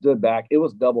 They stood back. It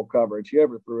was double coverage.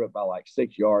 Whoever threw it by like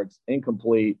 6 yards,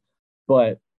 incomplete.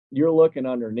 But you're looking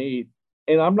underneath.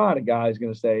 And I'm not a guy who's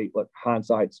going to say, look,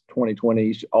 hindsight's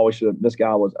 2020. This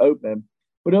guy was open.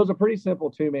 But it was a pretty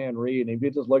simple 2-man read. And if you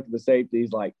just looked at the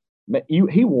safeties, like,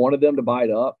 he wanted them to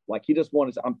bite up. Like he just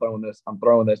wanted to, I'm throwing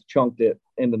this, chunked it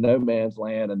into no man's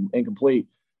land and incomplete.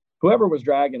 Whoever was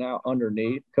dragging out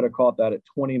underneath could have caught that at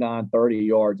 29, 30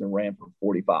 yards and ran for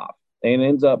 45. And it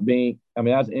ends up being,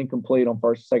 that's incomplete on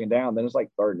first and second down. Then it's like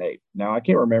 3rd and 8. Now I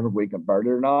can't remember if we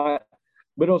converted or not,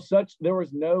 but there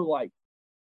was no like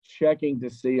checking to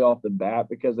see off the bat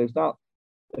because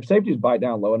if safeties bite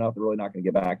down low enough, they're really not going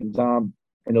to get back in time.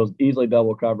 And it was easily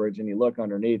double coverage. And you look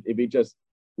underneath, if he just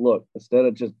instead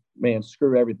of just, man,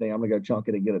 screw everything, I'm going to go chunk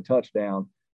it and get a touchdown,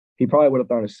 he probably would have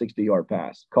thrown a 60-yard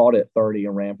pass, caught it 30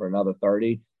 and ran for another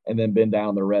 30, and then been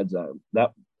down the red zone.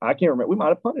 That I can't remember. We might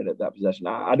have punted at that possession.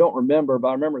 I don't remember, but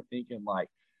I remember thinking, like,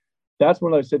 that's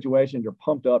one of those situations you're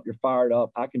pumped up, you're fired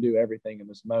up. I can do everything in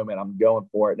this moment. I'm going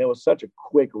for it. And it was such a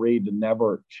quick read to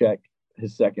never check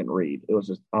his second read. It was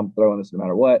just, I'm throwing this no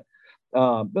matter what.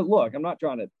 But look, I'm not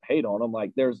trying to hate on him.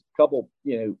 Like, there's a couple,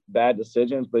 bad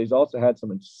decisions, but he's also had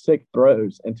some sick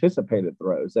throws, anticipated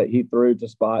throws that he threw to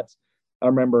spots. I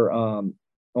remember on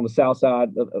the south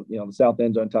side, the south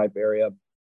end zone type area,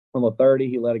 on the 30,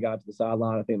 he let a guy to the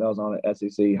sideline. I think that was on an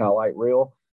SEC highlight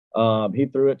reel. He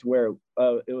threw it to where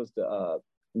it was to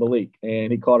Malik,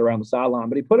 and he caught around the sideline,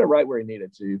 but he put it right where he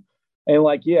needed to. And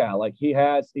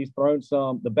he's thrown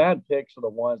some. The bad picks are the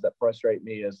ones that frustrate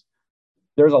me. Is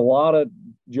there's a lot of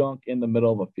junk in the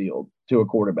middle of a field to a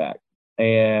quarterback,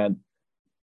 and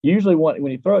usually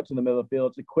when you throw it to the middle of the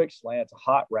field, it's a quick slant, it's a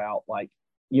hot route, or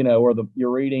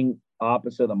you're reading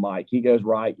opposite of the mic. He goes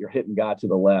right, you're hitting guy to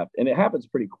the left, and it happens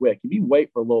pretty quick. If you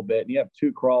wait for a little bit and you have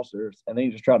two crossers, and then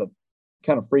you just try to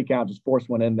kind of freak out, just force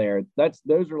one in there.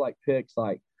 Those are like picks.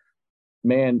 Like,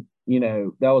 man,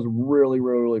 that was really,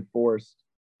 really, really forced.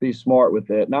 Be smart with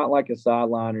it. Not like a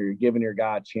sideline or you're giving your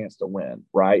guy a chance to win,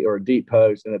 right? Or a deep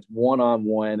post and it's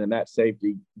 1-on-1 and that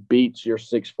safety beats your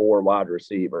 6'4" wide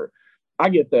receiver. I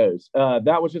get those.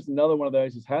 That was just another one of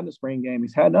those. He's had in the spring game.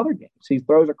 He's had in other games. He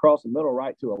throws across the middle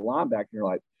right to a linebacker. And you're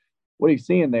like, what are you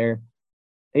seeing there?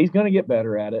 He's going to get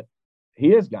better at it. He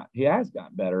has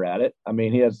gotten better at it. I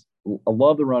mean, I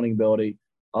love the running ability.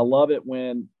 I love it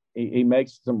when he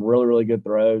makes some really, really good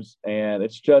throws. And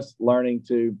it's just learning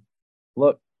to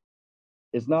look.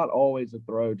 It's not always a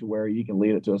throw to where you can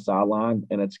lead it to a sideline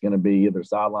and it's going to be either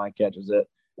sideline catches it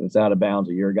and it's out of bounds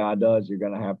or your guy does. You're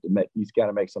going to have to he's got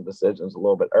to make some decisions a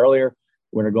little bit earlier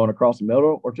when you're going across the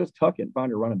middle, or just tuck it and find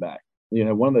your running back.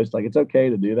 One of those, like, it's okay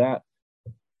to do that.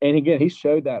 And again, he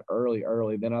showed that early.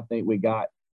 Then I think we got,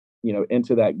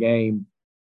 into that game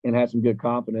and had some good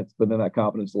confidence, but then that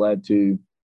confidence led to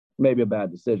maybe a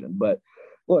bad decision. But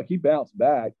look, he bounced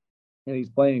back and he's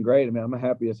playing great. I mean, I'm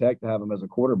happy as heck to have him as a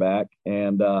quarterback.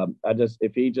 And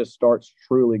if he just starts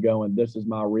truly going, this is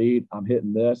my read, I'm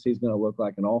hitting this, he's going to look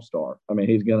like an all-star. I mean,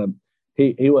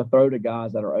 he will throw to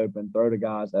guys that are open, throw to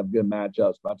guys that have good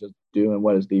matchups by just doing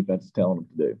what his defense is telling him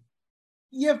to do.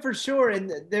 Yeah, for sure. And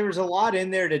there was a lot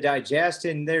in there to digest.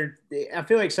 And I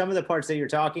feel like some of the parts that you're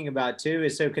talking about too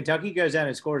is, so Kentucky goes down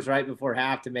and scores right before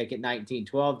half to make it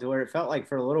 19-12, to where it felt like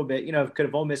for a little bit,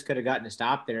 Ole Miss could have gotten a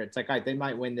stop there. It's like, all right, they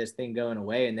might win this thing going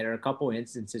away. And there are a couple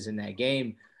instances in that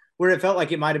game where it felt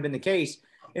like it might have been the case.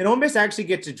 And Ole Miss actually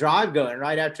gets a drive going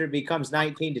right after it becomes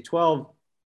 19-12.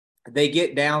 They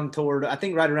get down toward, I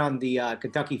think, right around the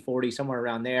Kentucky 40, somewhere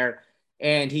around there.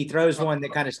 And he throws one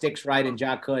that kind of sticks right in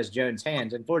Jacquez Jones'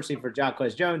 hands. Unfortunately for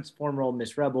Jacquez Jones, former Ole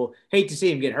Miss Rebel, hate to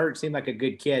see him get hurt. Seemed like a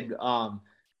good kid. But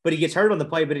he gets hurt on the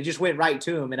play, but it just went right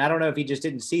to him. And I don't know if he just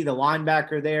didn't see the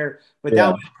linebacker there, but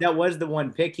that was the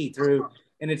one pick he threw.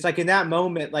 And it's like in that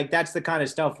moment, like that's the kind of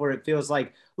stuff where it feels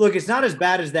like, look, it's not as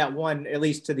bad as that one, at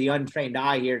least to the untrained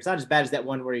eye here. It's not as bad as that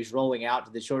one where he's rolling out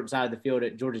to the short side of the field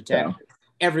at Georgia Tech. Yeah.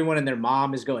 Everyone and their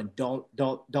mom is going, don't.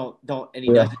 And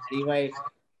he does it anyway.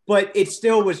 But it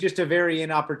still was just a very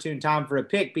inopportune time for a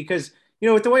pick because,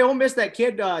 with the way Ole Miss, that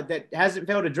kid that hasn't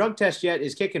failed a drug test yet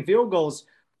is kicking field goals.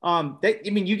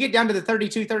 You get down to the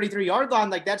 32, 33-yard line,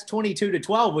 like that's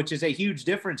 22-12, which is a huge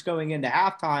difference going into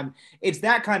halftime. It's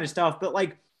that kind of stuff. But,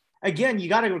 like, again, you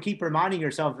got to keep reminding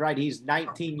yourself, right, he's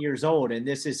 19 years old, and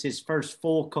this is his first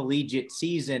full collegiate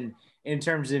season in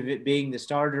terms of it being the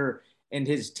starter and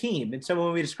his team. And so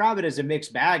when we describe it as a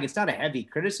mixed bag, it's not a heavy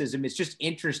criticism. It's just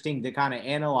interesting to kind of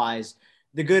analyze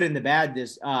the good and the bad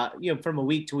this, from a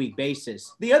week-to-week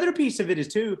basis. The other piece of it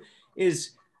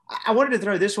is I wanted to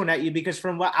throw this one at you because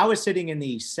from what I was sitting in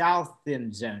the south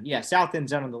end zone. Yeah, south end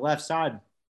zone on the left side.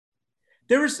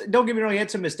 There was, don't get me wrong, he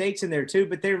had some mistakes in there too,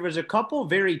 but there was a couple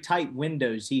very tight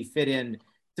windows he fit in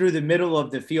through the middle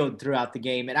of the field throughout the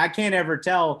game. And I can't ever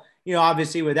tell,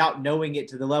 obviously without knowing it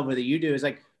to the level that you do, is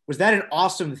like, was that an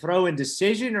awesome throw and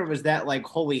decision, or was that like,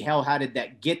 holy hell, how did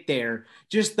that get there?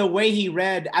 Just the way he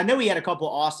read. I know he had a couple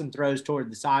awesome throws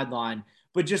toward the sideline,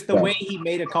 but just the way he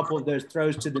made a couple of those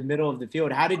throws to the middle of the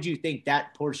field. How did you think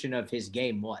that portion of his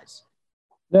game was?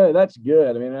 No, that's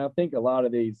good. I mean, I think a lot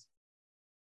of these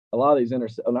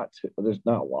there's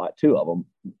not a lot, two of them.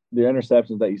 The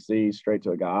interceptions that you see straight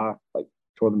to a guy, like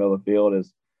toward the middle of the field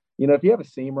is, if you have a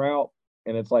seam route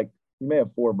and it's like you may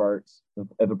have 4 verts. If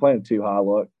they're playing too high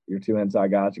look, your 2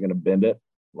 inside guys are going to bend it,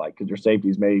 like because your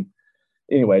safeties may.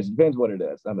 Anyways, it depends what it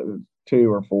is. I mean,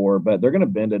 2 or 4, but they're going to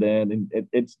bend it in, and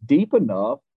it's deep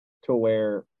enough to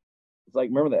where it's like,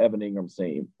 remember the Evan Ingram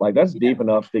seam? Like that's deep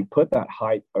enough to put that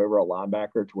height over a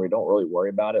linebacker to where you don't really worry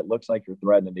about it. It looks like you're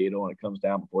threading a needle and it comes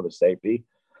down before the safety.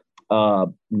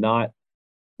 Not,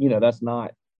 that's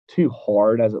not too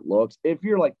hard as it looks. If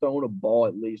you're like throwing a ball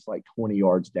at least like 20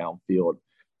 yards downfield,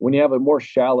 when you have a more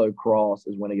shallow cross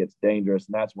is when it gets dangerous,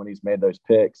 and that's when he's made those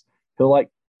picks. He'll like,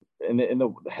 and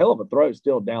the hell of a throw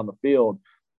still down the field.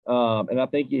 And I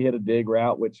think he hit a dig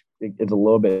route, which is a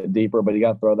little bit deeper, but he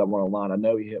got to throw that one on the line. I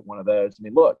know he hit one of those. I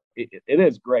mean, look, it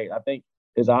is great. I think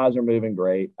his eyes are moving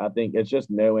great. I think it's just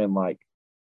knowing like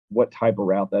what type of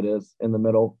route that is in the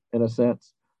middle, in a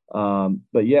sense.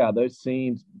 But yeah, those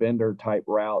seams, bender type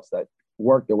routes that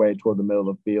work their way toward the middle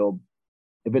of the field,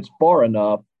 if it's far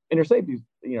enough, and your safeties,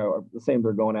 are the same,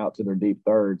 they're going out to their deep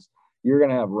thirds, you're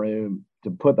going to have room to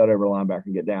put that over the linebacker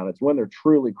and get down. It's when they're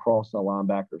truly crossing a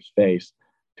linebacker's face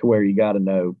to where you got to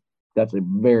know that's a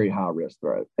very high risk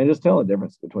throw. And just telling the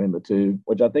difference between the two,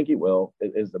 which I think he will,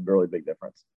 is a really big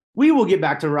difference. We will get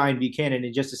back to Ryan Buchanan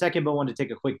in just a second, but wanted to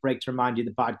take a quick break to remind you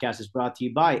the podcast is brought to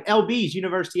you by LB's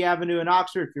University Avenue in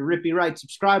Oxford. If you're a Rippy Wright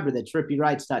subscriber, that's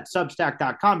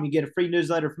rippywrights.substack.com. You get a free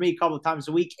newsletter from me a couple of times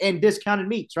a week and discounted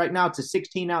meats. Right now, it's a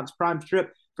 16-ounce prime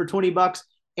strip for $20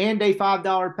 and a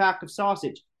 $5 pack of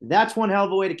sausage. That's one hell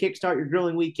of a way to kickstart your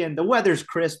grilling weekend. The weather's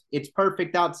crisp. It's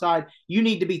perfect outside. You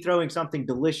need to be throwing something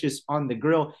delicious on the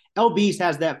grill. LB's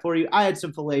has that for you. I had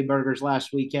some filet burgers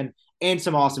last weekend and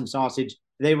some awesome sausage.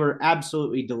 They were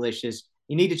absolutely delicious.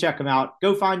 You need to check them out.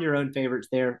 Go find your own favorites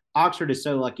there. Oxford is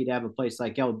so lucky to have a place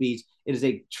like LB's. It is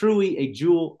truly a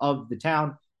jewel of the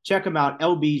town. Check them out,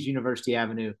 LB's University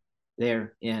Avenue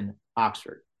there in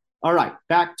Oxford. All right,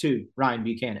 back to Ryan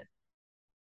Buchanan.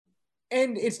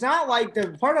 And it's not like the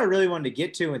part I really wanted to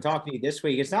get to and talking to you this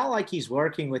week, it's not like he's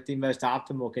working with the most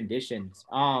optimal conditions.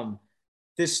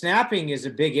 The snapping is a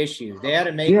big issue. They had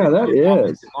to make that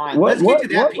is. Let's get to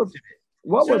that piece of it.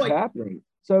 What was happening?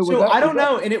 So I don't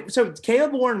know. And so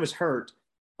Caleb Warren was hurt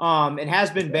and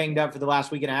has been banged up for the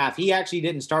last week and a half. He actually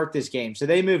didn't start this game. So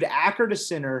they moved Acker to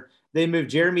center. They moved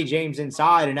Jeremy James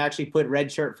inside and actually put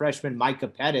redshirt freshman Micah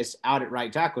Pettis out at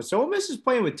right tackle. So Ole Miss is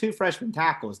playing with 2 freshman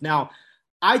tackles. Now,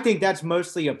 I think that's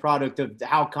mostly a product of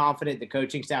how confident the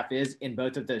coaching staff is in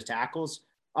both of those tackles.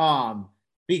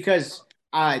 Because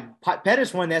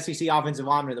Pettis won the SEC Offensive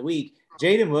Lineman of the Week.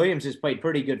 Jaden Williams has played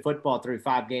pretty good football through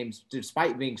 5 games,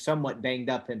 despite being somewhat banged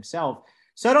up himself.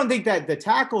 So I don't think that the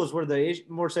tackles were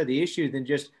more so the issue than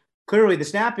just clearly the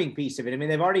snapping piece of it. I mean,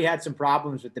 they've already had some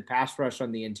problems with the pass rush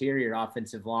on the interior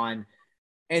offensive line.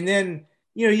 And then,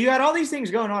 you had all these things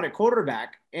going on at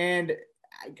quarterback. And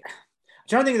I'm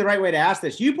trying to think of the right way to ask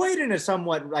this. You played in a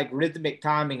somewhat like rhythmic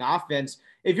timing offense.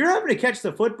 If you're having to catch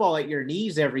the football at your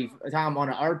knees every time on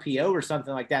an RPO or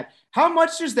something like that, how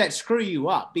much does that screw you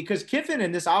up? Because Kiffin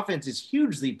in this offense is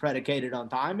hugely predicated on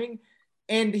timing,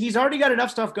 and he's already got enough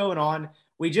stuff going on.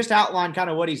 We just outlined kind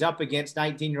of what he's up against,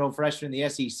 19-year-old freshman in the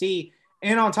SEC.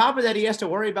 And on top of that, he has to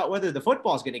worry about whether the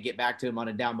football is going to get back to him on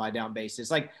a down-by-down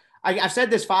basis. Like, I've said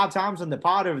this 5 times on the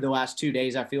pod over the last 2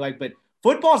 days, I feel like, but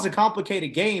football is a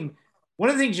complicated game. One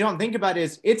of the things you don't think about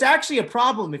is it's actually a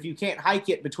problem if you can't hike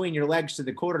it between your legs to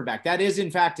the quarterback. That is,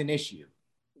 in fact, an issue.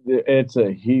 It's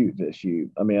a huge issue.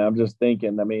 I mean, I'm just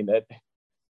thinking,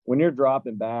 when you're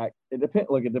dropping back, it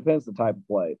depends the type of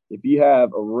play. If you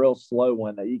have a real slow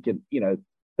one that you can,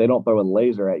 they don't throw a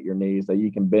laser at your knees, that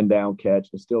you can bend down, catch,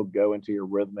 and still go into your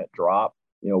rhythmic drop,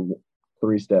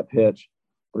 3-step hitch,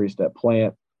 3-step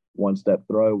plant, 1-step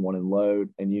throw, 1 and load,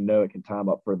 and it can time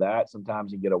up for that.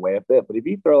 Sometimes you get away with it, but if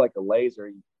you throw like a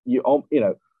laser, you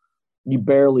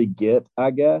barely get,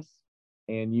 I guess,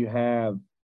 and you have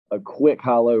a quick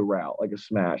high-low route, like a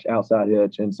smash, outside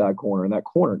hitch, inside corner, and that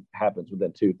corner happens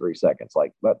within 2-3 seconds.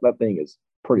 Like that thing is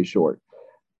pretty short.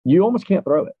 You almost can't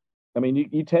throw it. I mean,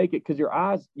 you take it because your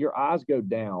eyes go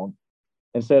down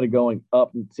instead of going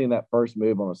up and seeing that first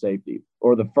move on a safety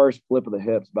or the first flip of the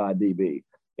hips by a DB.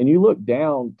 And you look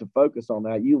down to focus on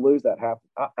that, you lose that half.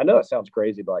 I know it sounds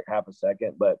crazy, but like half a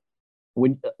second. But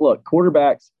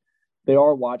quarterbacks, they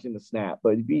are watching the snap.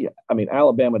 But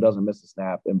Alabama doesn't miss a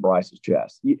snap in Bryce's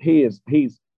chest. He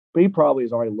probably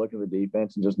is already looking at the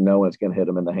defense and just knowing it's going to hit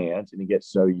him in the hands, and he gets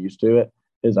so used to it.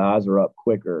 His eyes are up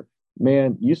quicker.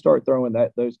 Man, you start throwing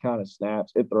those kind of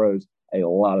snaps, it throws a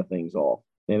lot of things off,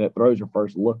 and it throws your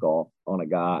first look off on a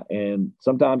guy. And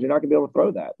sometimes you're not going to be able to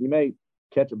throw that. You may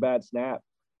catch a bad snap,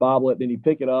 bobble it, then you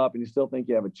pick it up and you still think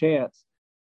you have a chance.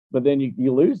 but then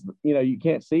you lose, you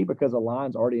can't see because the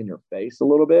line's already in your face a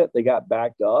little bit. They got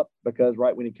backed up because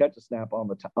right when you catch a snap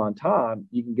on time,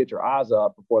 you can get your eyes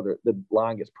up before the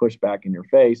line gets pushed back in your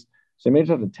face. So you may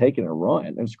just have to take it and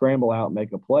run and scramble out and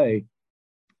make a play.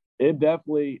 It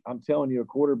definitely, I'm telling you, a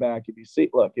quarterback,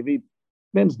 if he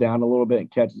bends down a little bit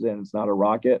and catches it and it's not a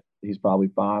rocket, he's probably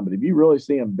fine. But if you really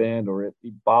see him bend or if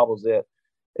he bobbles it,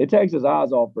 it takes his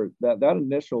eyes off. For that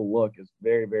initial look is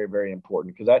very, very, very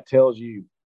important because that tells you,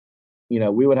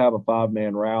 we would have a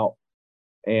 5-man route.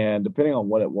 And depending on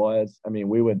what it was, I mean,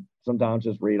 we would sometimes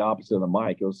just read opposite of the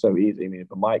mic. It was so easy. I mean, if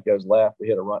the mic goes left, we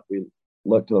hit a run, we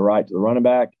look to the right to the running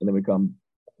back, and then we come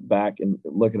back and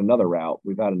look at another route.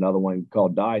 We've had another one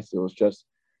called dice. It was just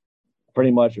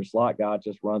pretty much your slot guy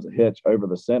just runs a hitch over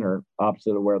the center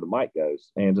opposite of where the mic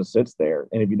goes and just sits there.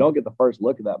 And if you don't get the first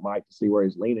look at that mic to see where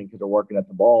he's leaning because they're working at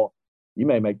the ball, you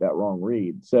may make that wrong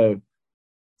read. So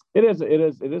it is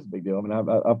a big deal. I mean,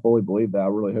 I fully believe that. I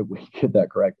really hope we can get that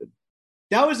corrected.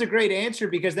 That was a great answer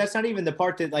because that's not even the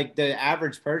part that like the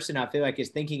average person I feel like is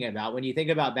thinking about. When you think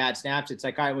about bad snaps, it's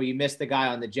like, all right, well, you missed the guy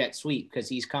on the jet sweep because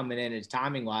he's coming in as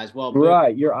timing wise. Well,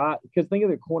 right. Your eye, because think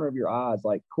of the corner of your eyes.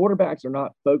 Like quarterbacks are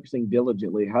not focusing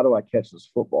diligently. How do I catch this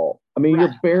football? I mean,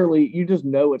 you just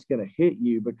know it's going to hit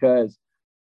you because,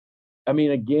 I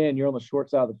mean, again, you're on the short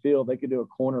side of the field. They could do a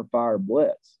corner fire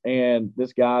blitz and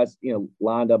this guy's,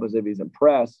 lined up as if he's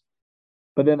impressed.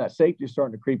 But then that safety is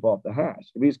starting to creep off the hash.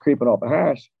 If he's creeping off the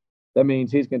hash, that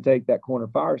means he's going to take that corner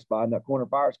fire spot, and that corner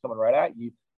fire is coming right at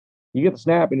you. You get the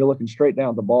snap, and you're looking straight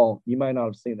down at the ball. You might not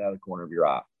have seen that out of the corner of your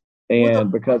eye.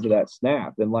 And because of that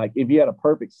snap, and like if you had a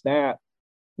perfect snap,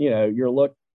 you're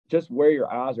just where your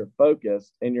eyes are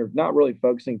focused, and you're not really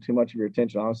focusing too much of your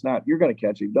attention on a snap, you're going to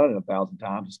catch it. You've done it 1,000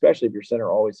 times, especially if your center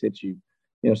always hits you,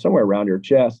 somewhere around your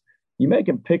chest. You make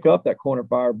him pick up that corner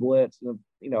fire blitz. And,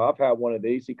 I've had one of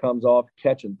these. He comes off,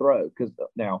 catch and throw. Because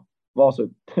now I've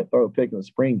also throw a pick in the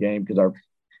spring game because our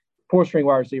 4-string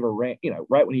wide receiver ran,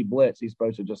 right when he blitzed, he's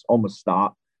supposed to just almost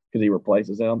stop because he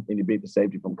replaces him and you beat the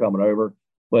safety from coming over.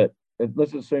 But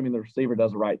let's assuming the receiver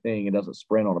does the right thing and doesn't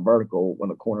sprint on a vertical when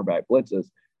the cornerback blitzes.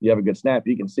 You have a good snap.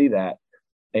 You can see that.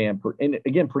 And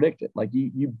again, predict it. Like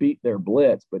you beat their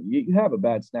blitz, but you have a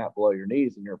bad snap below your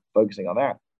knees and you're focusing on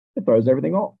that. It throws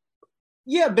everything off.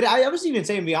 Yeah, but I was even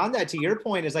saying beyond that, to your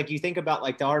point, is like you think about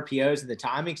like the RPOs and the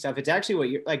timing stuff. It's actually what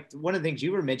you're like. One of the things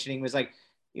you were mentioning was like,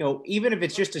 even if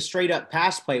it's just a straight up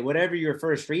pass play, whatever your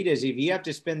first read is, if you have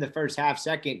to spend the first half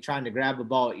second trying to grab a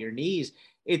ball at your knees,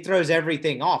 it throws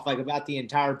everything off, like about the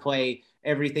entire play,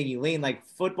 everything you lean. Like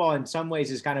football in some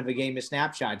ways is kind of a game of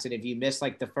snapshots. And if you miss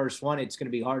like the first one, it's going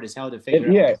to be hard as hell to figure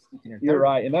out. Yeah, you're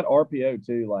right. And that RPO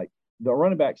too, like the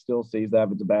running back still sees that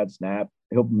if it's a bad snap.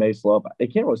 He may slow up.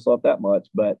 It can't really slow up that much,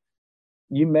 but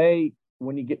you may,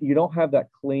 when you don't have that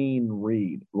clean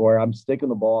read where I'm sticking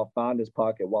the ball, find his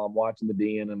pocket while I'm watching the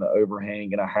DN and the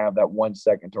overhang, and I have that 1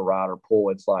 second to ride or pull.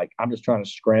 It's like I'm just trying to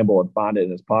scramble and find it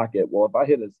in his pocket. Well, if I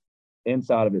hit his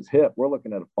inside of his hip, we're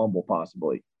looking at a fumble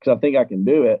possibly because I think I can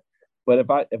do it. But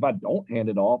if I don't hand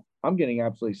it off, I'm getting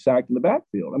absolutely sacked in the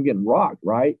backfield. I'm getting rocked,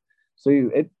 right? So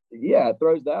it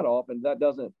throws that off, and that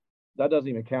doesn't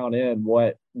even count in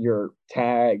what your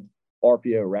tagged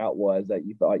RPO route was that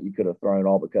you thought you could have thrown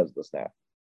all because of the snap.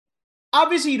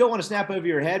 Obviously, you don't want to snap over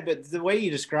your head, but the way you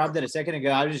described it a second ago,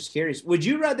 I was just curious. Would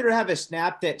you rather have a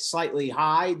snap that's slightly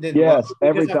high than yes,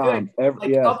 every time,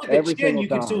 up at the chin, you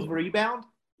can still rebound?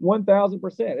 1,000%.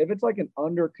 If it's like an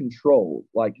under control,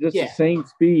 like just the same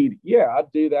speed,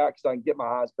 I'd do that because I can get my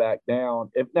eyes back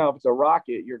down. If it's a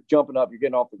rocket, you're jumping up, you're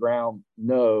getting off the ground.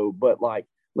 No, but like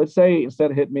let's say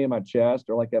instead of hitting me in my chest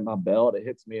or like at my belt, it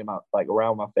hits me in my like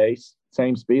around my face,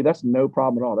 same speed. That's no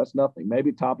problem at all. That's nothing.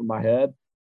 Maybe top of my head.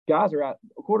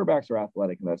 Quarterbacks are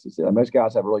athletic in that SEC. Most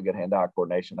guys have really good hand-eye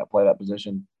coordination that play that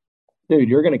position. Dude,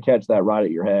 you're going to catch that right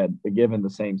at your head, given the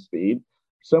same speed.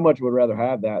 So much would rather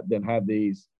have that than have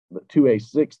these to a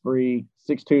 6'3",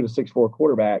 6'2" to 6'4"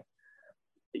 quarterback,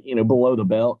 below the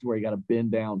belt to where you got to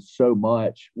bend down so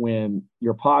much when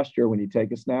your posture, when you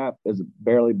take a snap, is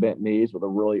barely bent knees with a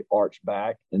really arched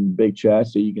back and big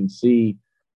chest. So you can see,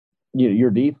 your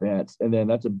defense. And then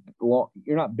that's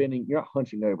you're not bending, you're not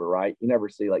hunching over, right? You never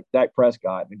see like Dak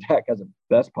Prescott. I mean, Dak has the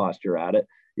best posture at it.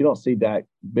 You don't see Dak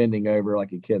bending over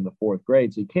like a kid in the 4th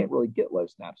grade. So you can't really get low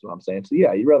snaps, what I'm saying. So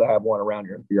you'd rather have one around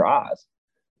your eyes.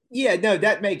 Yeah, no,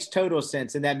 that makes total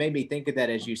sense. And that made me think of that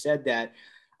as you said that.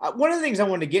 One of the things I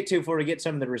wanted to get to before we get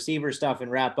some of the receiver stuff and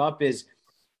wrap up is,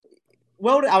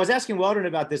 I was asking Weldon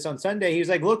about this on Sunday. He was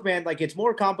like, look, man, like it's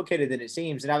more complicated than it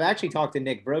seems. And I've actually talked to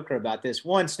Nick Broker about this.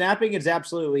 One, snapping is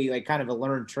absolutely like kind of a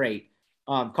learned trait.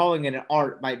 Calling it an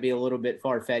art might be a little bit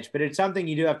far-fetched, but it's something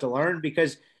you do have to learn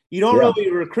because you don't Yeah. really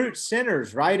recruit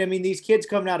centers, right? I mean, these kids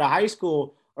coming out of high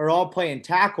school are all playing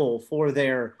tackle for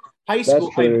their high That's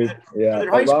school. true. For Yeah.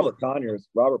 their high Like school. Robert Conyers.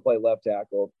 Robert played left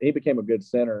tackle. He became a good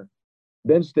center.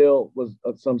 Ben Still was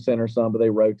some center, some, but they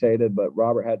rotated. But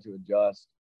Robert had to adjust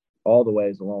all the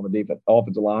ways along the defense,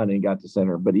 offensive line, and he got to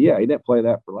center. But yeah, he didn't play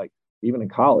that for like even in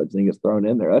college, and he gets thrown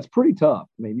in there. That's pretty tough.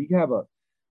 I mean, you have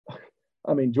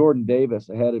Jordan Davis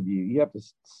ahead of you. You have to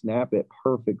snap it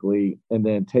perfectly and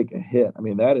then take a hit. I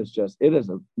mean, that is just, it is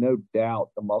no doubt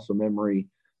a muscle memory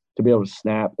to be able to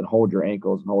snap and hold your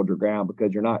ankles and hold your ground,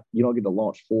 because you don't get to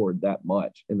launch forward that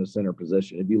much in the center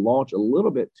position. If you launch a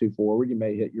little bit too forward, you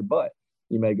may hit your butt.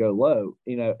 You may go low.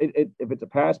 If it's a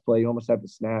pass play, you almost have to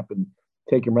snap and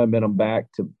take your momentum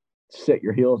back to set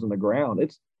your heels on the ground.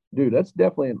 That's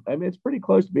definitely, it's pretty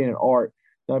close to being an art.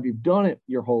 Now, if you've done it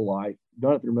your whole life,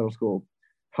 done it through middle school,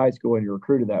 high school, and you're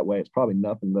recruited that way, it's probably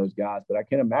nothing to those guys. But I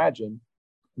can't imagine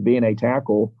being a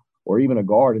tackle or even a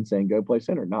guard and saying, go play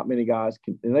center. Not many guys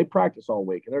can, and they practice all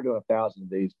week and they're doing 1,000 of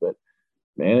these. But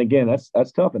man, again,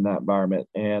 that's tough in that environment.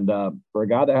 And for a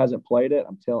guy that hasn't played it,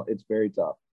 it's very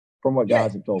tough from what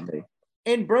guys have told me.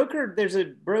 And Broker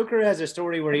has a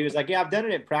story where he was like, yeah, I've done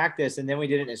it in practice. And then we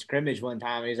did it in a scrimmage one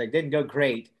time. And he's like, didn't go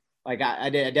great. Like I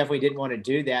definitely didn't want to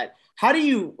do that. How do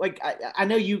you, like, I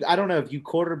know I don't know if you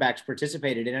quarterbacks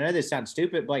participated, and I know this sounds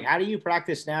stupid, but like, how do you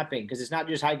practice snapping? Because it's not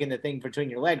just hiking the thing between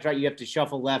your legs, right? You have to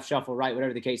shuffle left, shuffle right,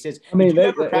 whatever the case is. I mean, did you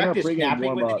ever practice pregame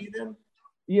snapping with warm-up, any of them?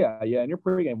 Yeah. In your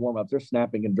pregame warm-ups, they're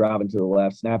snapping and driving to the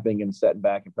left, snapping and setting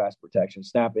back and pass protection,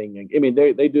 snapping. And, I mean,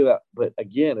 they do that. But,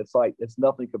 again, it's like it's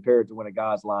nothing compared to when a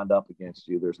guy's lined up against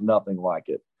you. There's nothing like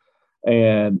it.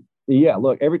 And, yeah,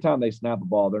 look, every time they snap a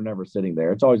ball, they're never sitting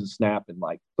there. It's always a snap in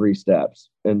like 3 steps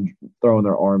and throwing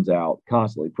their arms out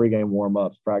constantly. Pregame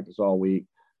warm-ups, practice all week,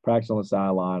 practice on the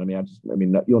sideline.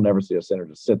 You'll never see a center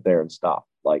just sit there and stop.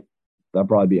 Like, that'll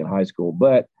probably be in high school.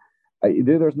 But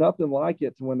there's nothing like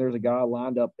it to when there's a guy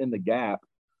lined up in the gap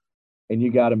and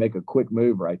you got to make a quick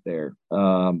move right there.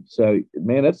 So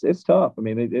man, it's tough. I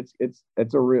mean,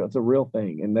 it's a real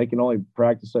thing, and they can only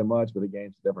practice so much, but the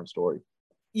game's a different story.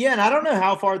 Yeah, and I don't know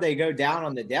how far they go down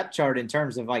on the depth chart in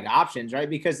terms of like options, right?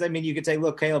 Because I mean, you could say,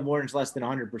 look, Caleb Warren's less than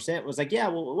 100%. It was like, yeah,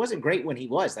 well, it wasn't great when he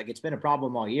was. Like, it's been a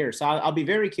problem all year. So I'll be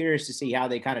very curious to see how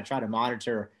they kind of try to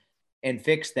monitor and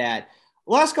fix that.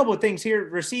 Last couple of things here,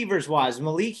 receivers wise,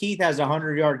 Malik Heath has a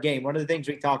 100-yard game. One of the things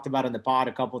we talked about in the pod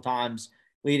a couple of times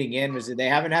leading in was that they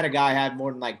haven't had a guy have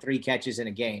more than like 3 catches in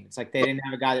a game. It's like they didn't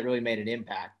have a guy that really made an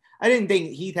impact. I didn't think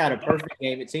Heath had a perfect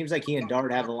game. It seems like he and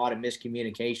Dart have a lot of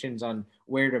miscommunications on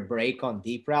where to break on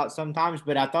deep routes sometimes,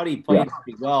 but I thought he played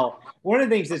pretty well. One of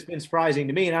the things that's been surprising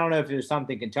to me, and I don't know if it was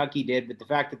something Kentucky did, but the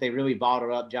fact that they really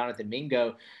bottled up Jonathan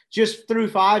Mingo just through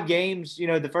 5 games,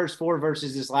 the first 4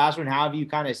 versus this last one. How have you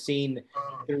kind of seen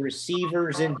the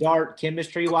receivers in Dart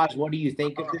chemistry-wise? What do you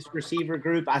think of this receiver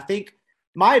group? I think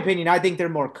they're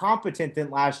more competent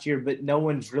than last year, but no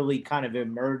one's really kind of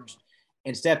emerged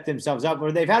and stepped themselves up,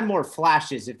 or they've had more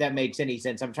flashes, if that makes any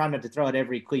sense. I'm trying not to throw out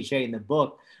every cliche in the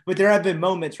book, but there have been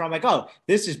moments where I'm like, oh,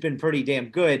 this has been pretty damn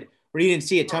good, where you didn't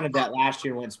see a ton of that last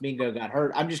year once Mingo got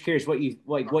hurt. I'm just curious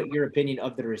what your opinion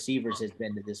of the receivers has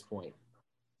been to this point.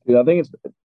 Dude, I think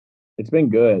it's been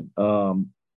good.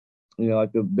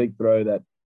 Like the big throw that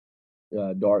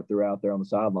Dart threw out there on the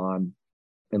sideline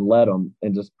and led him,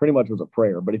 and just pretty much was a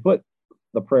prayer, but he put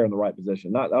the prayer in the right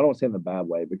position. I don't say in the bad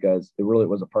way, because it really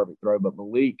was a perfect throw, but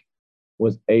Malik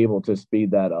was able to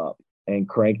speed that up and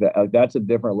crank that. Like, that's a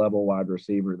different level wide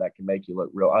receiver that can make you look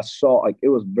real. I saw, like, it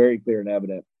was very clear and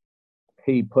evident.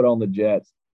 He put on the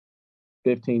Jets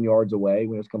 15 yards away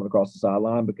when he was coming across the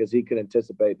sideline, because he could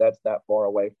anticipate that's that far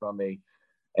away from me.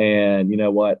 And you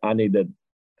know what? I need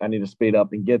to speed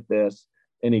up and get this.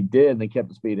 And he did, and he kept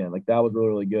the speed in. Like, that was really,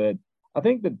 really good. I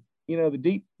think that,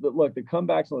 the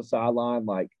comebacks on the sideline,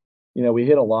 we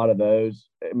hit a lot of those.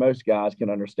 Most guys can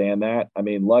understand that. I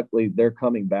mean, luckily they're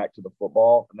coming back to the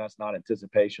football, and that's not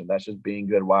anticipation. That's just being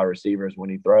good wide receivers. When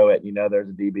you throw it, there's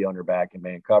a DB on your back in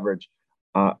man coverage.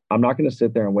 I'm not going to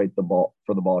sit there and wait for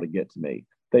the ball to get to me.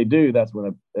 If they do, that's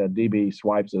when a DB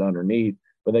swipes it underneath,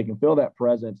 but they can feel that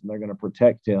presence, and they're going to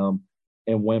protect him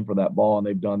and win for that ball. And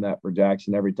they've done that for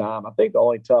Jackson every time. I think the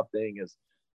only tough thing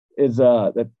is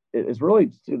that it's really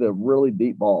to the really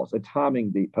deep balls, a timing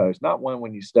deep post, not one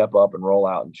when you step up and roll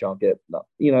out and chunk it. No,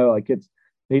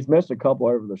 he's missed a couple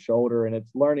over the shoulder, and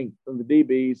it's learning from the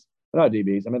DBs, not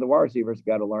DBs. I mean, the wide receivers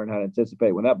got to learn how to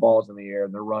anticipate when that ball's in the air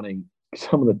and they're running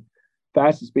some of the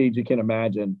fastest speeds you can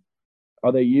imagine.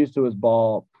 Are they used to his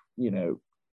ball, going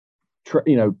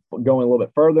a little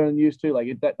bit further than used to? Like,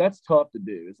 that's tough to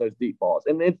do. It's those deep balls,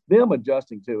 and it's them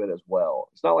adjusting to it as well.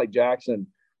 It's not like Jackson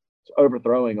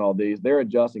overthrowing all these. They're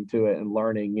adjusting to it and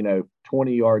learning,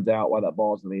 20 yards out while that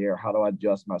ball's in the air, how do I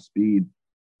adjust my speed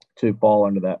to fall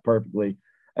under that perfectly?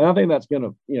 And I think that's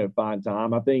going to, find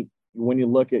time. I think when you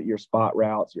look at your spot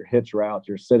routes, your hitch routes,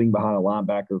 you're sitting behind a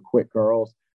linebacker, quick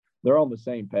curls, they're on the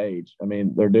same page. I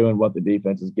mean, they're doing what the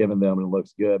defense is giving them and it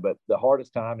looks good. But the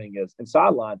hardest timing is, and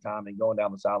sideline timing, going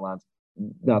down the sidelines,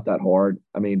 not that hard.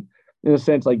 I mean, in a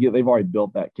sense, like they've already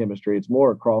built that chemistry. It's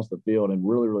more across the field and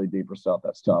really, really deeper stuff.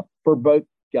 That's tough for both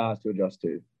guys to adjust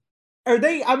to.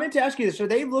 I meant to ask you this, are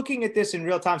they looking at this in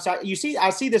real time? So I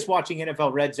see this watching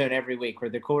NFL Red Zone every week where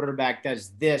the quarterback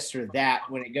does this or that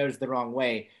when it goes the wrong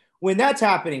way. When that's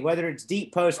happening, whether it's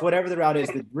deep post, whatever the route is,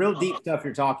 the real deep stuff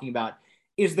you're talking about,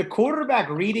 is the quarterback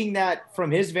reading that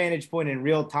from his vantage point in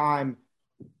real time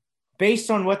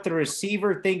based on what the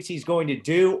receiver thinks he's going to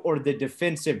do or the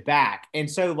defensive back? And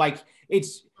so,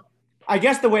 I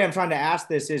guess the way I'm trying to ask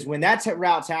this is when that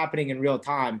route's happening in real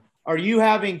time, are you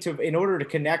having to, in order to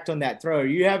connect on that throw, are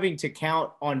you having to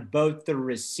count on both the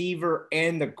receiver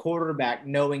and the quarterback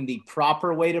knowing the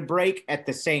proper way to break at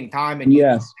the same time? And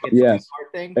yes.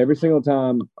 Every single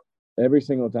time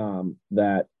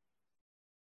that,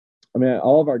 I mean,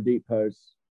 all of our deep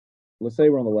posts, let's say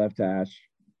we're on the left hash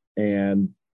and,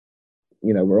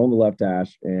 we're on the left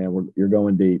hash and you're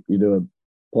going deep. You do a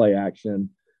play action,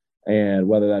 and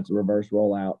whether that's a reverse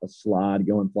rollout, a slide,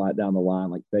 going flat down the line,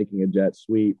 like faking a jet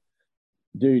sweep,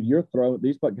 dude, you're throwing.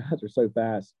 These guys are so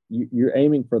fast. You're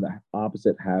aiming for the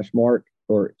opposite hash mark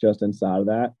or just inside of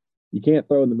that. You can't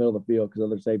throw in the middle of the field because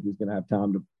other safety is going to have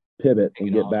time to pivot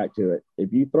and get back to it.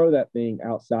 If you throw that thing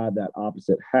outside that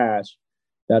opposite hash,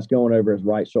 that's going over his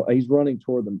right shoulder. He's running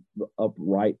toward the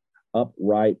upright,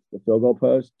 the field goal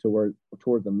post toward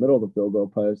the middle of the field goal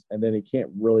post, and then he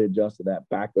can't really adjust to that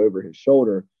back over his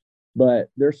shoulder. But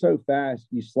they're so fast,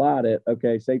 you slide it.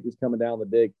 Okay, safety's coming down the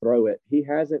dig, throw it. He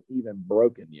hasn't even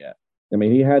broken yet. I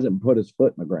mean, he hasn't put his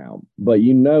foot in the ground. But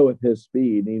with his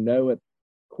speed, if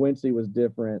Quincy was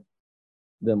different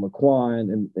than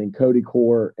Laquan and Cody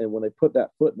Core, and when they put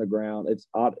that foot in the ground,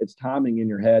 it's timing in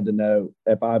your head to know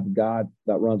if I have a guy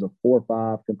that runs a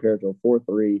 4.5 compared to a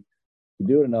 4.3, you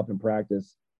do it enough in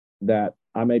practice that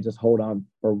I may just hold on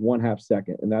for 1/2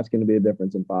 second, and that's going to be a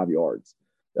difference in 5 yards.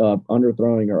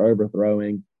 Underthrowing or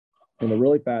overthrowing. And the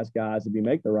really fast guys, if you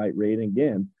make the right read, and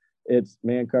again, it's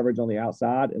man coverage on the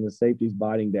outside and the safety's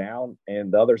biting down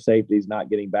and the other safety's not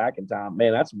getting back in time.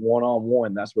 Man, that's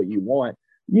one-on-one. That's what you want.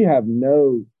 You have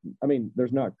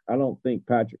I don't think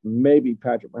Patrick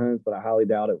Mahomes, but I highly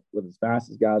doubt it with as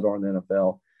fast as guys are in the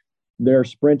NFL. They're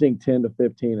sprinting 10 to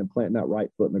 15 and planting that right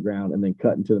foot in the ground and then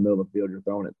cutting to the middle of the field. You're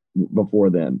throwing it before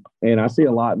then. And I see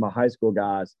a lot in my high school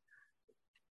guys,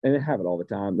 and they have it all the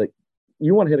time. Like,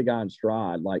 you want to hit a guy in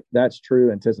stride. Like, that's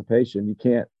true anticipation.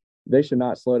 They should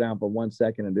not slow down for 1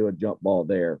 second and do a jump ball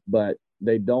there. But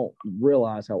they don't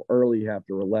realize how early you have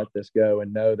to let this go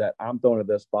and know that I'm throwing at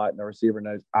this spot and the receiver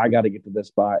knows I got to get to this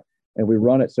spot. And we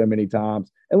run it so many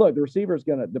times. And look, the receiver is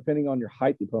going to, depending on your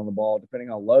height you put on the ball, depending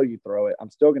on how low you throw it,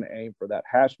 I'm still going to aim for that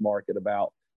hash mark at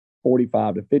about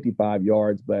 45 to 55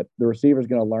 yards. But the receiver is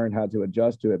going to learn how to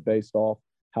adjust to it based off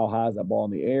how high is that ball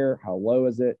in the air? How low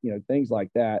is it? Things like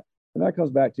that. And that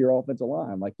comes back to your offensive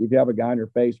line. Like, if you have a guy in your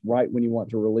face right when you want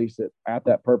to release it at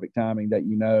that perfect timing that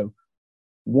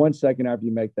 1 second after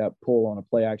you make that pull on a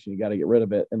play action, you got to get rid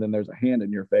of it. And then there's a hand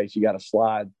in your face. You got to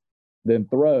slide, then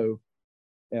throw.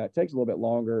 And it takes a little bit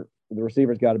longer. The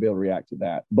receiver's got to be able to react to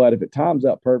that. But if it times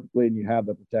up perfectly and you have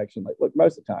the protection, like, look,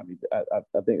 most of the time,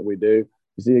 I think we do.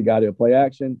 You see a guy do a play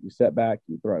action, you set back,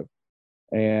 you throw.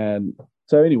 And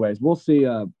so anyways, we'll see.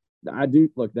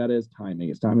 That is timing.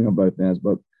 It's timing on both ends.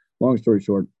 But long story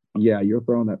short, yeah, you're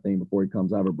throwing that thing before he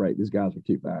comes out of a break. These guys are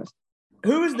too fast.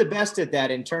 Who is the best at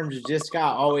that in terms of this guy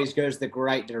always goes the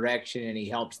right direction and he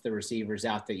helps the receivers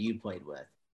out that you played with?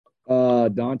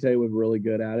 Dante was really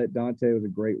good at it. Dante was a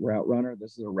great route runner.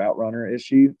 This is a route runner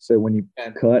issue. So when you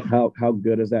cut, how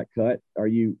good is that cut? Are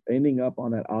you ending up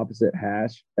on that opposite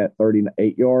hash at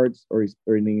 38 yards or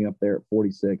ending up there at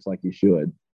 46 like you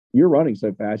should? You're running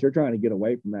so fast, you're trying to get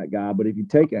away from that guy. But if you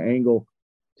take an angle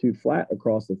too flat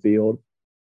across the field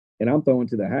and I'm throwing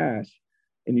to the hash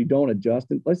and you don't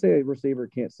adjust it, let's say a receiver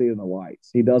can't see it in the lights.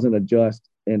 He doesn't adjust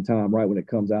in time right when it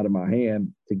comes out of my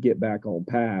hand to get back on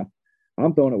path.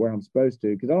 I'm throwing it where I'm supposed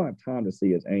to because I don't have time to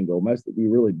see his angle. Most of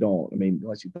you really don't. I mean,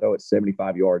 unless you throw it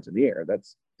 75 yards in the air.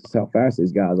 That's just how fast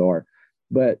these guys are.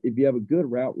 But if you have a good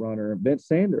route runner, Vince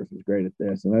Sanders was great at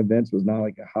this. And Vince was not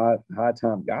like a high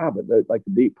time guy, but like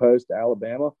the deep post to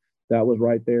Alabama, that was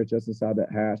right there just inside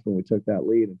that hash when we took that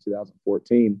lead in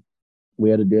 2014. We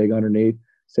had a dig underneath.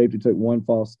 Safety took one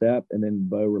false step, and then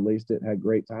Bo released it, had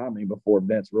great timing before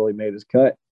Vince really made his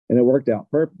cut, and it worked out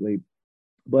perfectly.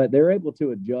 But they're able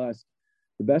to adjust.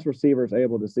 The best receiver is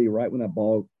able to see right when that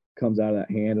ball comes out of that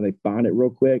hand, and they find it real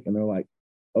quick, and they're like,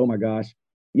 "Oh my gosh!"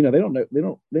 They know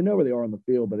where they are on the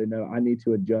field, but they know I need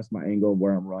to adjust my angle of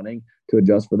where I'm running to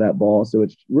adjust for that ball. So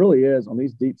it really is on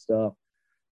these deep stuff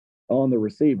on the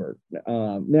receiver.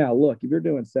 Now, look, if you're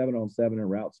doing 7-on-7 in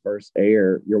routes versus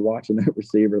air, you're watching that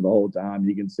receiver the whole time.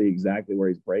 You can see exactly where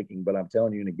he's breaking. But I'm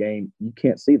telling you, in a game, you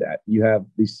can't see that. You have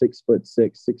these 6'6",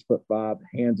 6'5",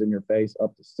 hands in your face,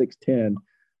 up to 6'10".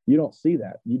 You don't see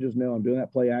that. You just know I'm doing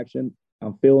that play action.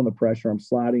 I'm feeling the pressure. I'm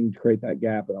sliding to create that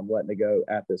gap, and I'm letting it go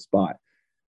at this spot.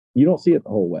 You don't see it the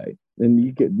whole way.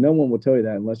 And no one will tell you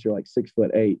that unless you're like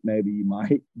 6'8", maybe you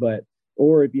might.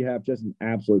 Or if you have just an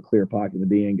absolute clear pocket, the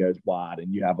DN goes wide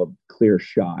and you have a clear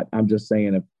shot. I'm just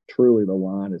saying, if truly the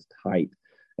line is tight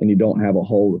and you don't have a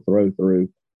hole to throw through,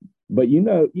 but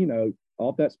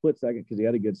off that split second, because he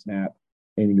had a good snap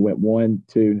and you went 1,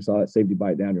 2, and you saw that safety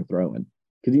bite down, you're throwing.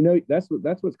 Because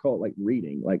that's what's called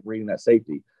reading that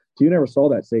safety. So you never saw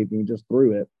that safety, you just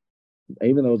threw it,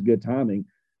 even though it was good timing.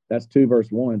 That's 2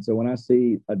 versus 1. So when I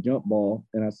see a jump ball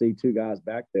and I see 2 guys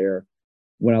back there,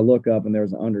 when I look up and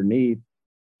there's an underneath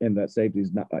and that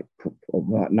safety's not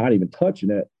even touching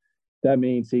it, that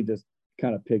means he just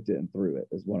kind of picked it and threw it,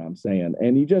 is what I'm saying.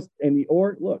 And you have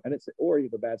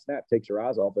a bad snap, takes your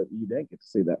eyes off it. You didn't get to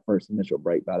see that first initial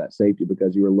break by that safety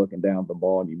because you were looking down at the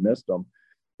ball and you missed them.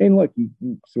 And look, you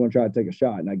want to try to take a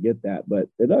shot, and I get that, but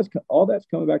all that's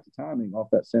coming back to timing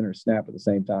off that center snap at the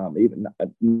same time. Even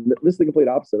this is the complete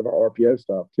opposite of our RPO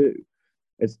stuff too.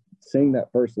 It's seeing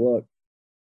that first look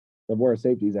of where a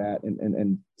safety's at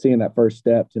and seeing that first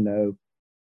step to know,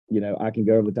 I can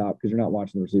go over the top, because you're not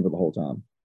watching the receiver the whole time.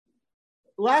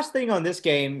 Last thing on this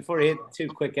game before we hit 2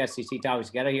 quick SEC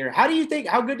topics get out here. How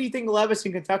good do you think Levis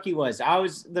in Kentucky was? I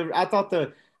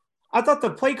thought the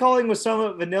play calling was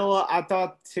somewhat vanilla. I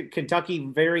thought Kentucky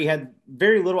had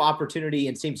very little opportunity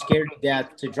and seemed scared to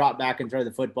death to drop back and throw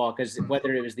the football, because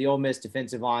whether it was the Ole Miss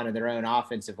defensive line or their own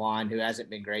offensive line, who hasn't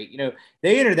been great.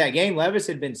 They entered that game. Levis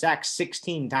had been sacked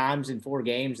 16 times in 4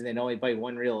 games and then only played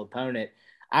one real opponent.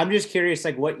 I'm just curious,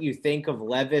 what you think of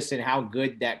Levis and how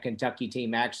good that Kentucky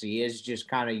team actually is, just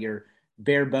kind of your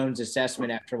bare bones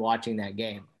assessment after watching that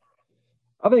game.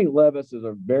 I think Levis is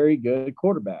a very good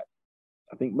quarterback.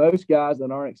 I think most guys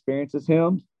that aren't experienced as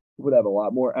him would have a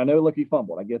lot more. I know, look, he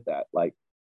fumbled. I get that.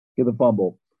 Get the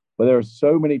fumble. But there were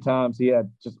so many times he had,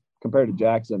 just compared to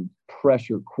Jackson,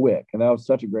 pressure quick. And that was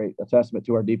such a testament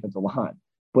to our defensive line.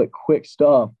 But quick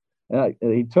stuff. And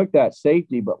he took that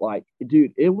safety, but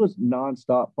dude, it was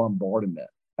nonstop bombardment.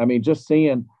 I mean, just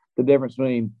seeing the difference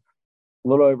between a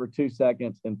little over 2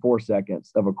 seconds and 4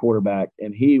 seconds of a quarterback,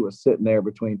 and he was sitting there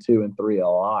between 2 and 3 a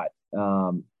lot.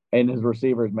 And his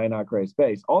receivers may not create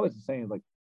space. All this is saying is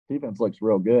defense looks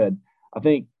real good. I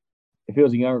think if he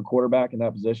was a younger quarterback in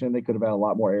that position, they could have had a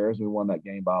lot more errors. We won that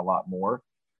game by a lot more.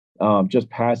 Just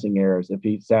passing errors if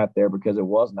he sat there, because it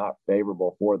was not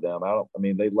favorable for them.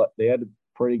 They had a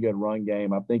pretty good run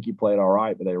game. I think he played all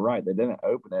right, but they're right. They didn't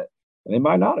open it. And they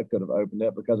might not have could have opened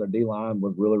it because our D-line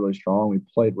was really, really strong. We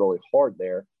played really hard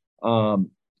there.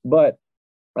 But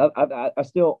I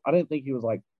didn't think he was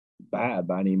bad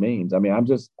by any means. I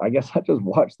guess I just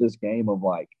watched this game of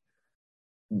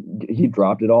he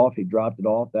dropped it off.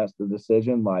 That's the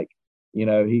decision.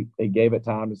 He gave it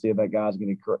time to see if that guy's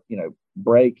going to,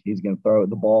 break. He's going to throw it.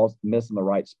 The ball's missing the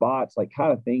right spots,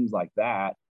 kind of things like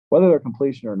that, whether they're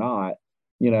completion or not,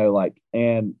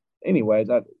 and anyways,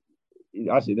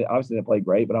 obviously they played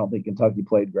great, but I don't think Kentucky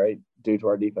played great due to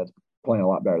our defense playing a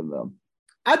lot better than them.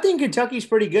 I think Kentucky's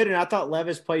pretty good, and I thought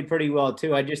Levis played pretty well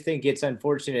too. I just think it's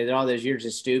unfortunate that all those years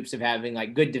of Stoops of having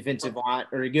good defensive line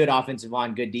or a good offensive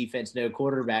line, good defense, no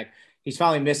quarterback, he's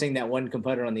finally missing that one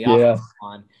component on the offensive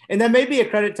line. And that may be a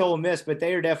credit to Ole Miss, but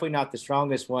they are definitely not the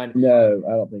strongest one. No,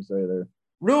 I don't think so either.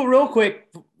 Real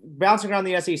quick, bouncing around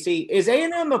the SEC, is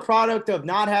A&M a product of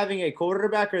not having a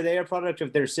quarterback, or are they a product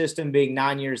of their system being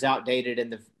 9 years outdated?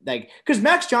 And because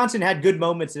Max Johnson had good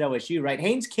moments at LSU, right?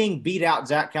 Haynes King beat out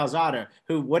Zach Calzada,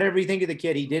 who, whatever you think of the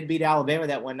kid, he did beat Alabama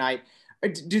that one night.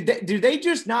 Do they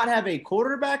just not have a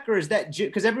quarterback, or is that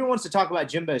because everyone wants to talk about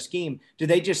Jimbo's scheme? Do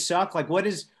they just suck? What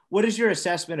is your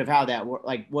assessment of how that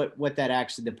what that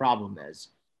actually the problem is?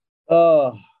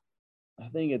 I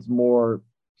think it's more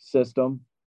system.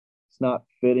 It's not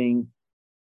fitting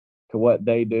to what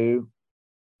they do,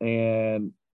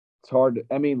 and it's hard to.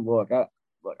 I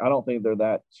don't think they're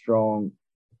that strong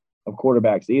of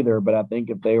quarterbacks either. But I think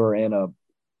if they were in a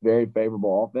very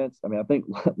favorable offense. I mean, I think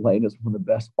Lane is one of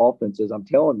the best offenses. I'm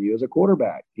telling you, as a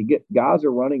quarterback, guys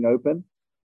are running open,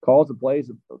 calls a pass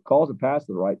at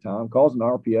the right time, calls an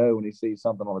RPO when he sees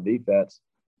something on the defense,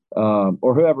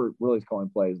 or whoever really is calling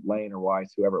plays, Lane or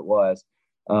Weiss, whoever it was.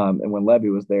 And when Levy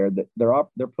was there,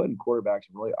 they're putting quarterbacks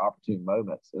in really opportune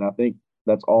moments, and I think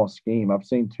that's all scheme. I've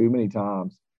seen too many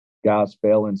times guys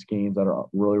fail in schemes that are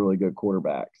really, really good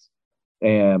quarterbacks.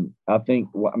 And I think,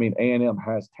 A&M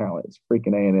has talent. It's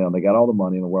freaking A&M. They got all the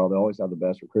money in the world. They always have the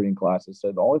best recruiting classes.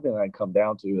 So the only thing that I come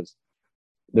down to is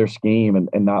their scheme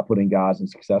and not putting guys in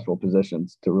successful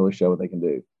positions to really show what they can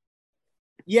do.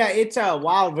 Yeah, it's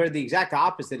wild. We're the exact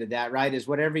opposite of that, right? Is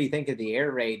whatever you think of the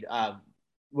air raid.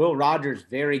 Will Rogers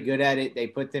very good at it. They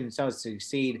put themselves to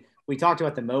succeed. We talked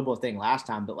about the mobile thing last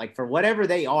time, but like for whatever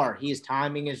they are, his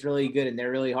timing is really good and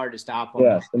they're really hard to stop.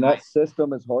 Yes, and that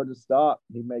system is hard to stop.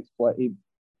 He makes play.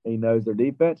 He knows their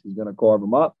defense. He's going to carve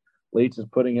them up. Leach is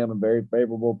putting him in very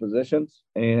favorable positions,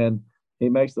 and he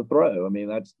makes the throw. I mean,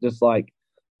 that's just like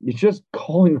it's just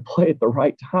calling the play at the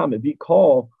right time. If you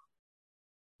call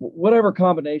whatever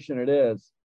combination it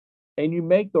is, and you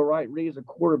make the right read as a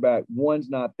quarterback, one's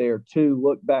not there, two,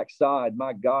 look backside.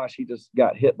 My gosh, he just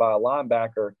got hit by a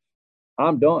linebacker.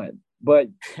 I'm done. But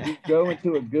you go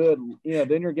into a good,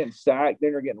 then you're getting sacked,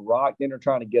 then you're getting rocked, then you're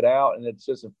trying to get out, and it's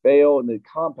just a fail. And the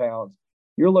compounds,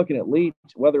 you're looking at Leach,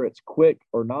 whether it's quick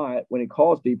or not, when he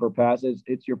calls deeper passes,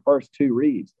 it's your first two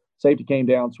reads. Safety came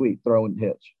down, sweet, throw and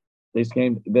hitch.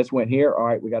 This went here. All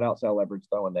right, we got outside leverage,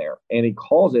 throwing there. And he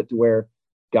calls it to where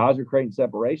guys are creating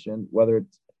separation, whether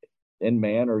it's in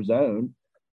man or zone,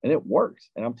 and it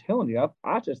works. And I'm telling you,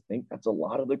 I just think that's a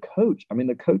lot of the coach. I mean,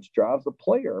 the coach drives the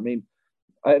player. I mean,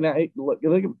 look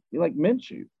like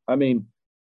Minshew. I mean,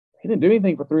 he didn't do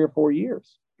anything for 3 or 4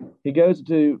 years. He goes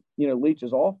to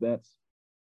Leach's offense,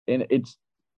 and it's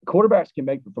quarterbacks can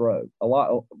make the throw.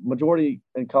 Majority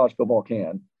in college football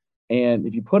can, and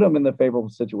if you put them in the favorable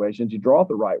situations, you draw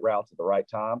the right routes at the right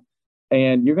time,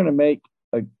 and you're going to make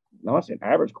I'm not saying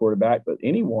average quarterback, but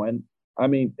anyone. I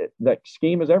mean, that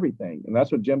scheme is everything, and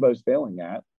that's what Jimbo's failing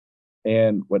at.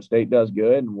 And what State does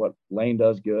good and what Lane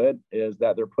does good is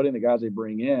that they're putting the guys they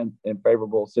bring in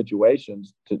favorable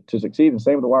situations to succeed. And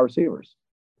same with the wide receivers.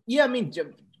 Yeah, I mean,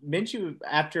 Minshew,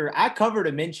 after I covered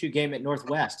a Minshew game at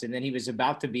Northwest, and then he was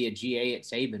about to be a GA at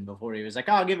Saban before he was like,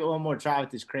 I'll give it one more try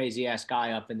with this crazy-ass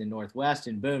guy up in the Northwest.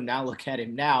 And boom, now look at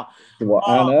him now. Well,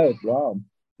 I know. It's wild.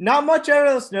 Not much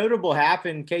else notable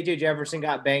happened. KJ Jefferson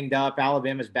got banged up.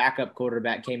 Alabama's backup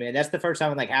quarterback came in. That's the first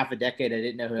time in like half a decade I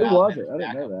didn't know who was it. I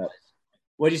didn't know that.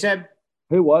 What'd you say?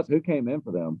 Who came in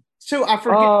for them? So I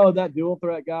forget. Oh, that dual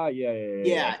threat guy.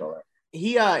 Yeah.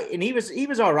 He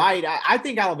was all right. I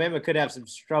think Alabama could have some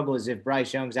struggles if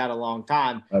Bryce Young's out a long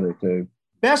time. I do too.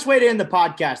 Best way to end the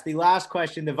podcast. The last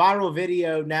question, the viral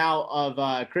video now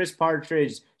of Chris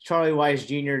Partridge, Charlie Weiss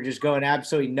Jr. just going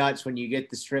absolutely nuts when you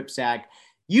get the strip sack.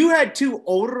 You had two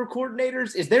older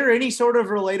coordinators. Is there any sort of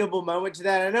relatable moment to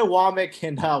that? I know Womack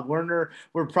and Werner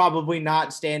were probably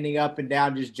not standing up and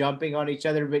down, just jumping on each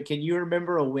other. But can you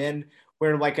remember a win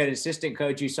where like an assistant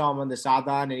coach, you saw him on the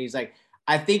sideline and he's like,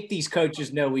 I think these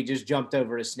coaches know we just jumped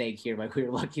over a snake here. Like we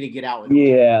were lucky to get out with it.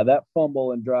 Yeah, that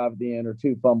fumble and drive at the end, or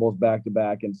two fumbles back to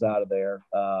back inside of there.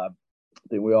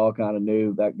 I think we all kind of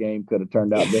knew that game could have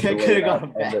turned out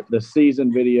differently. The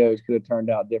season videos could have turned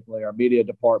out differently. Our media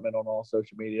department on all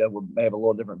social media may have a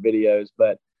little different videos,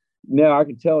 but no, I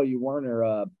can tell you,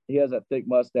 Werner, he has that thick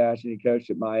mustache, and he coached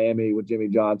at Miami with Jimmy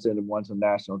Johnson and won some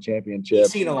national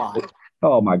championships. He's seen a lot.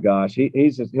 Oh my gosh,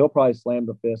 he'll probably slam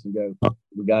the fist and go,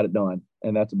 "We got it done,"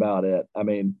 and that's about it. I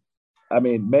mean,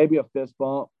 maybe a fist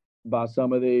bump by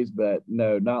some of these, but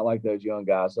no, not like those young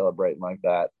guys celebrating like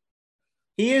that.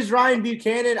 He is Ryan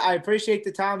Buchanan. I appreciate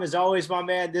the time as always, my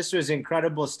man. This was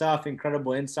incredible stuff,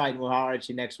 incredible insight, and we'll holler at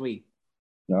you next week.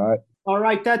 All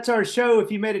right, that's our show. If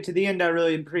you made it to the end, I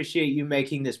really appreciate you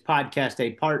making this podcast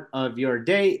a part of your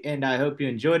day, and I hope you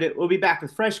enjoyed it. We'll be back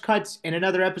with fresh cuts and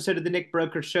another episode of the Nick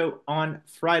Broker Show on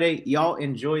Friday. Y'all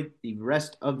enjoy the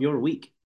rest of your week.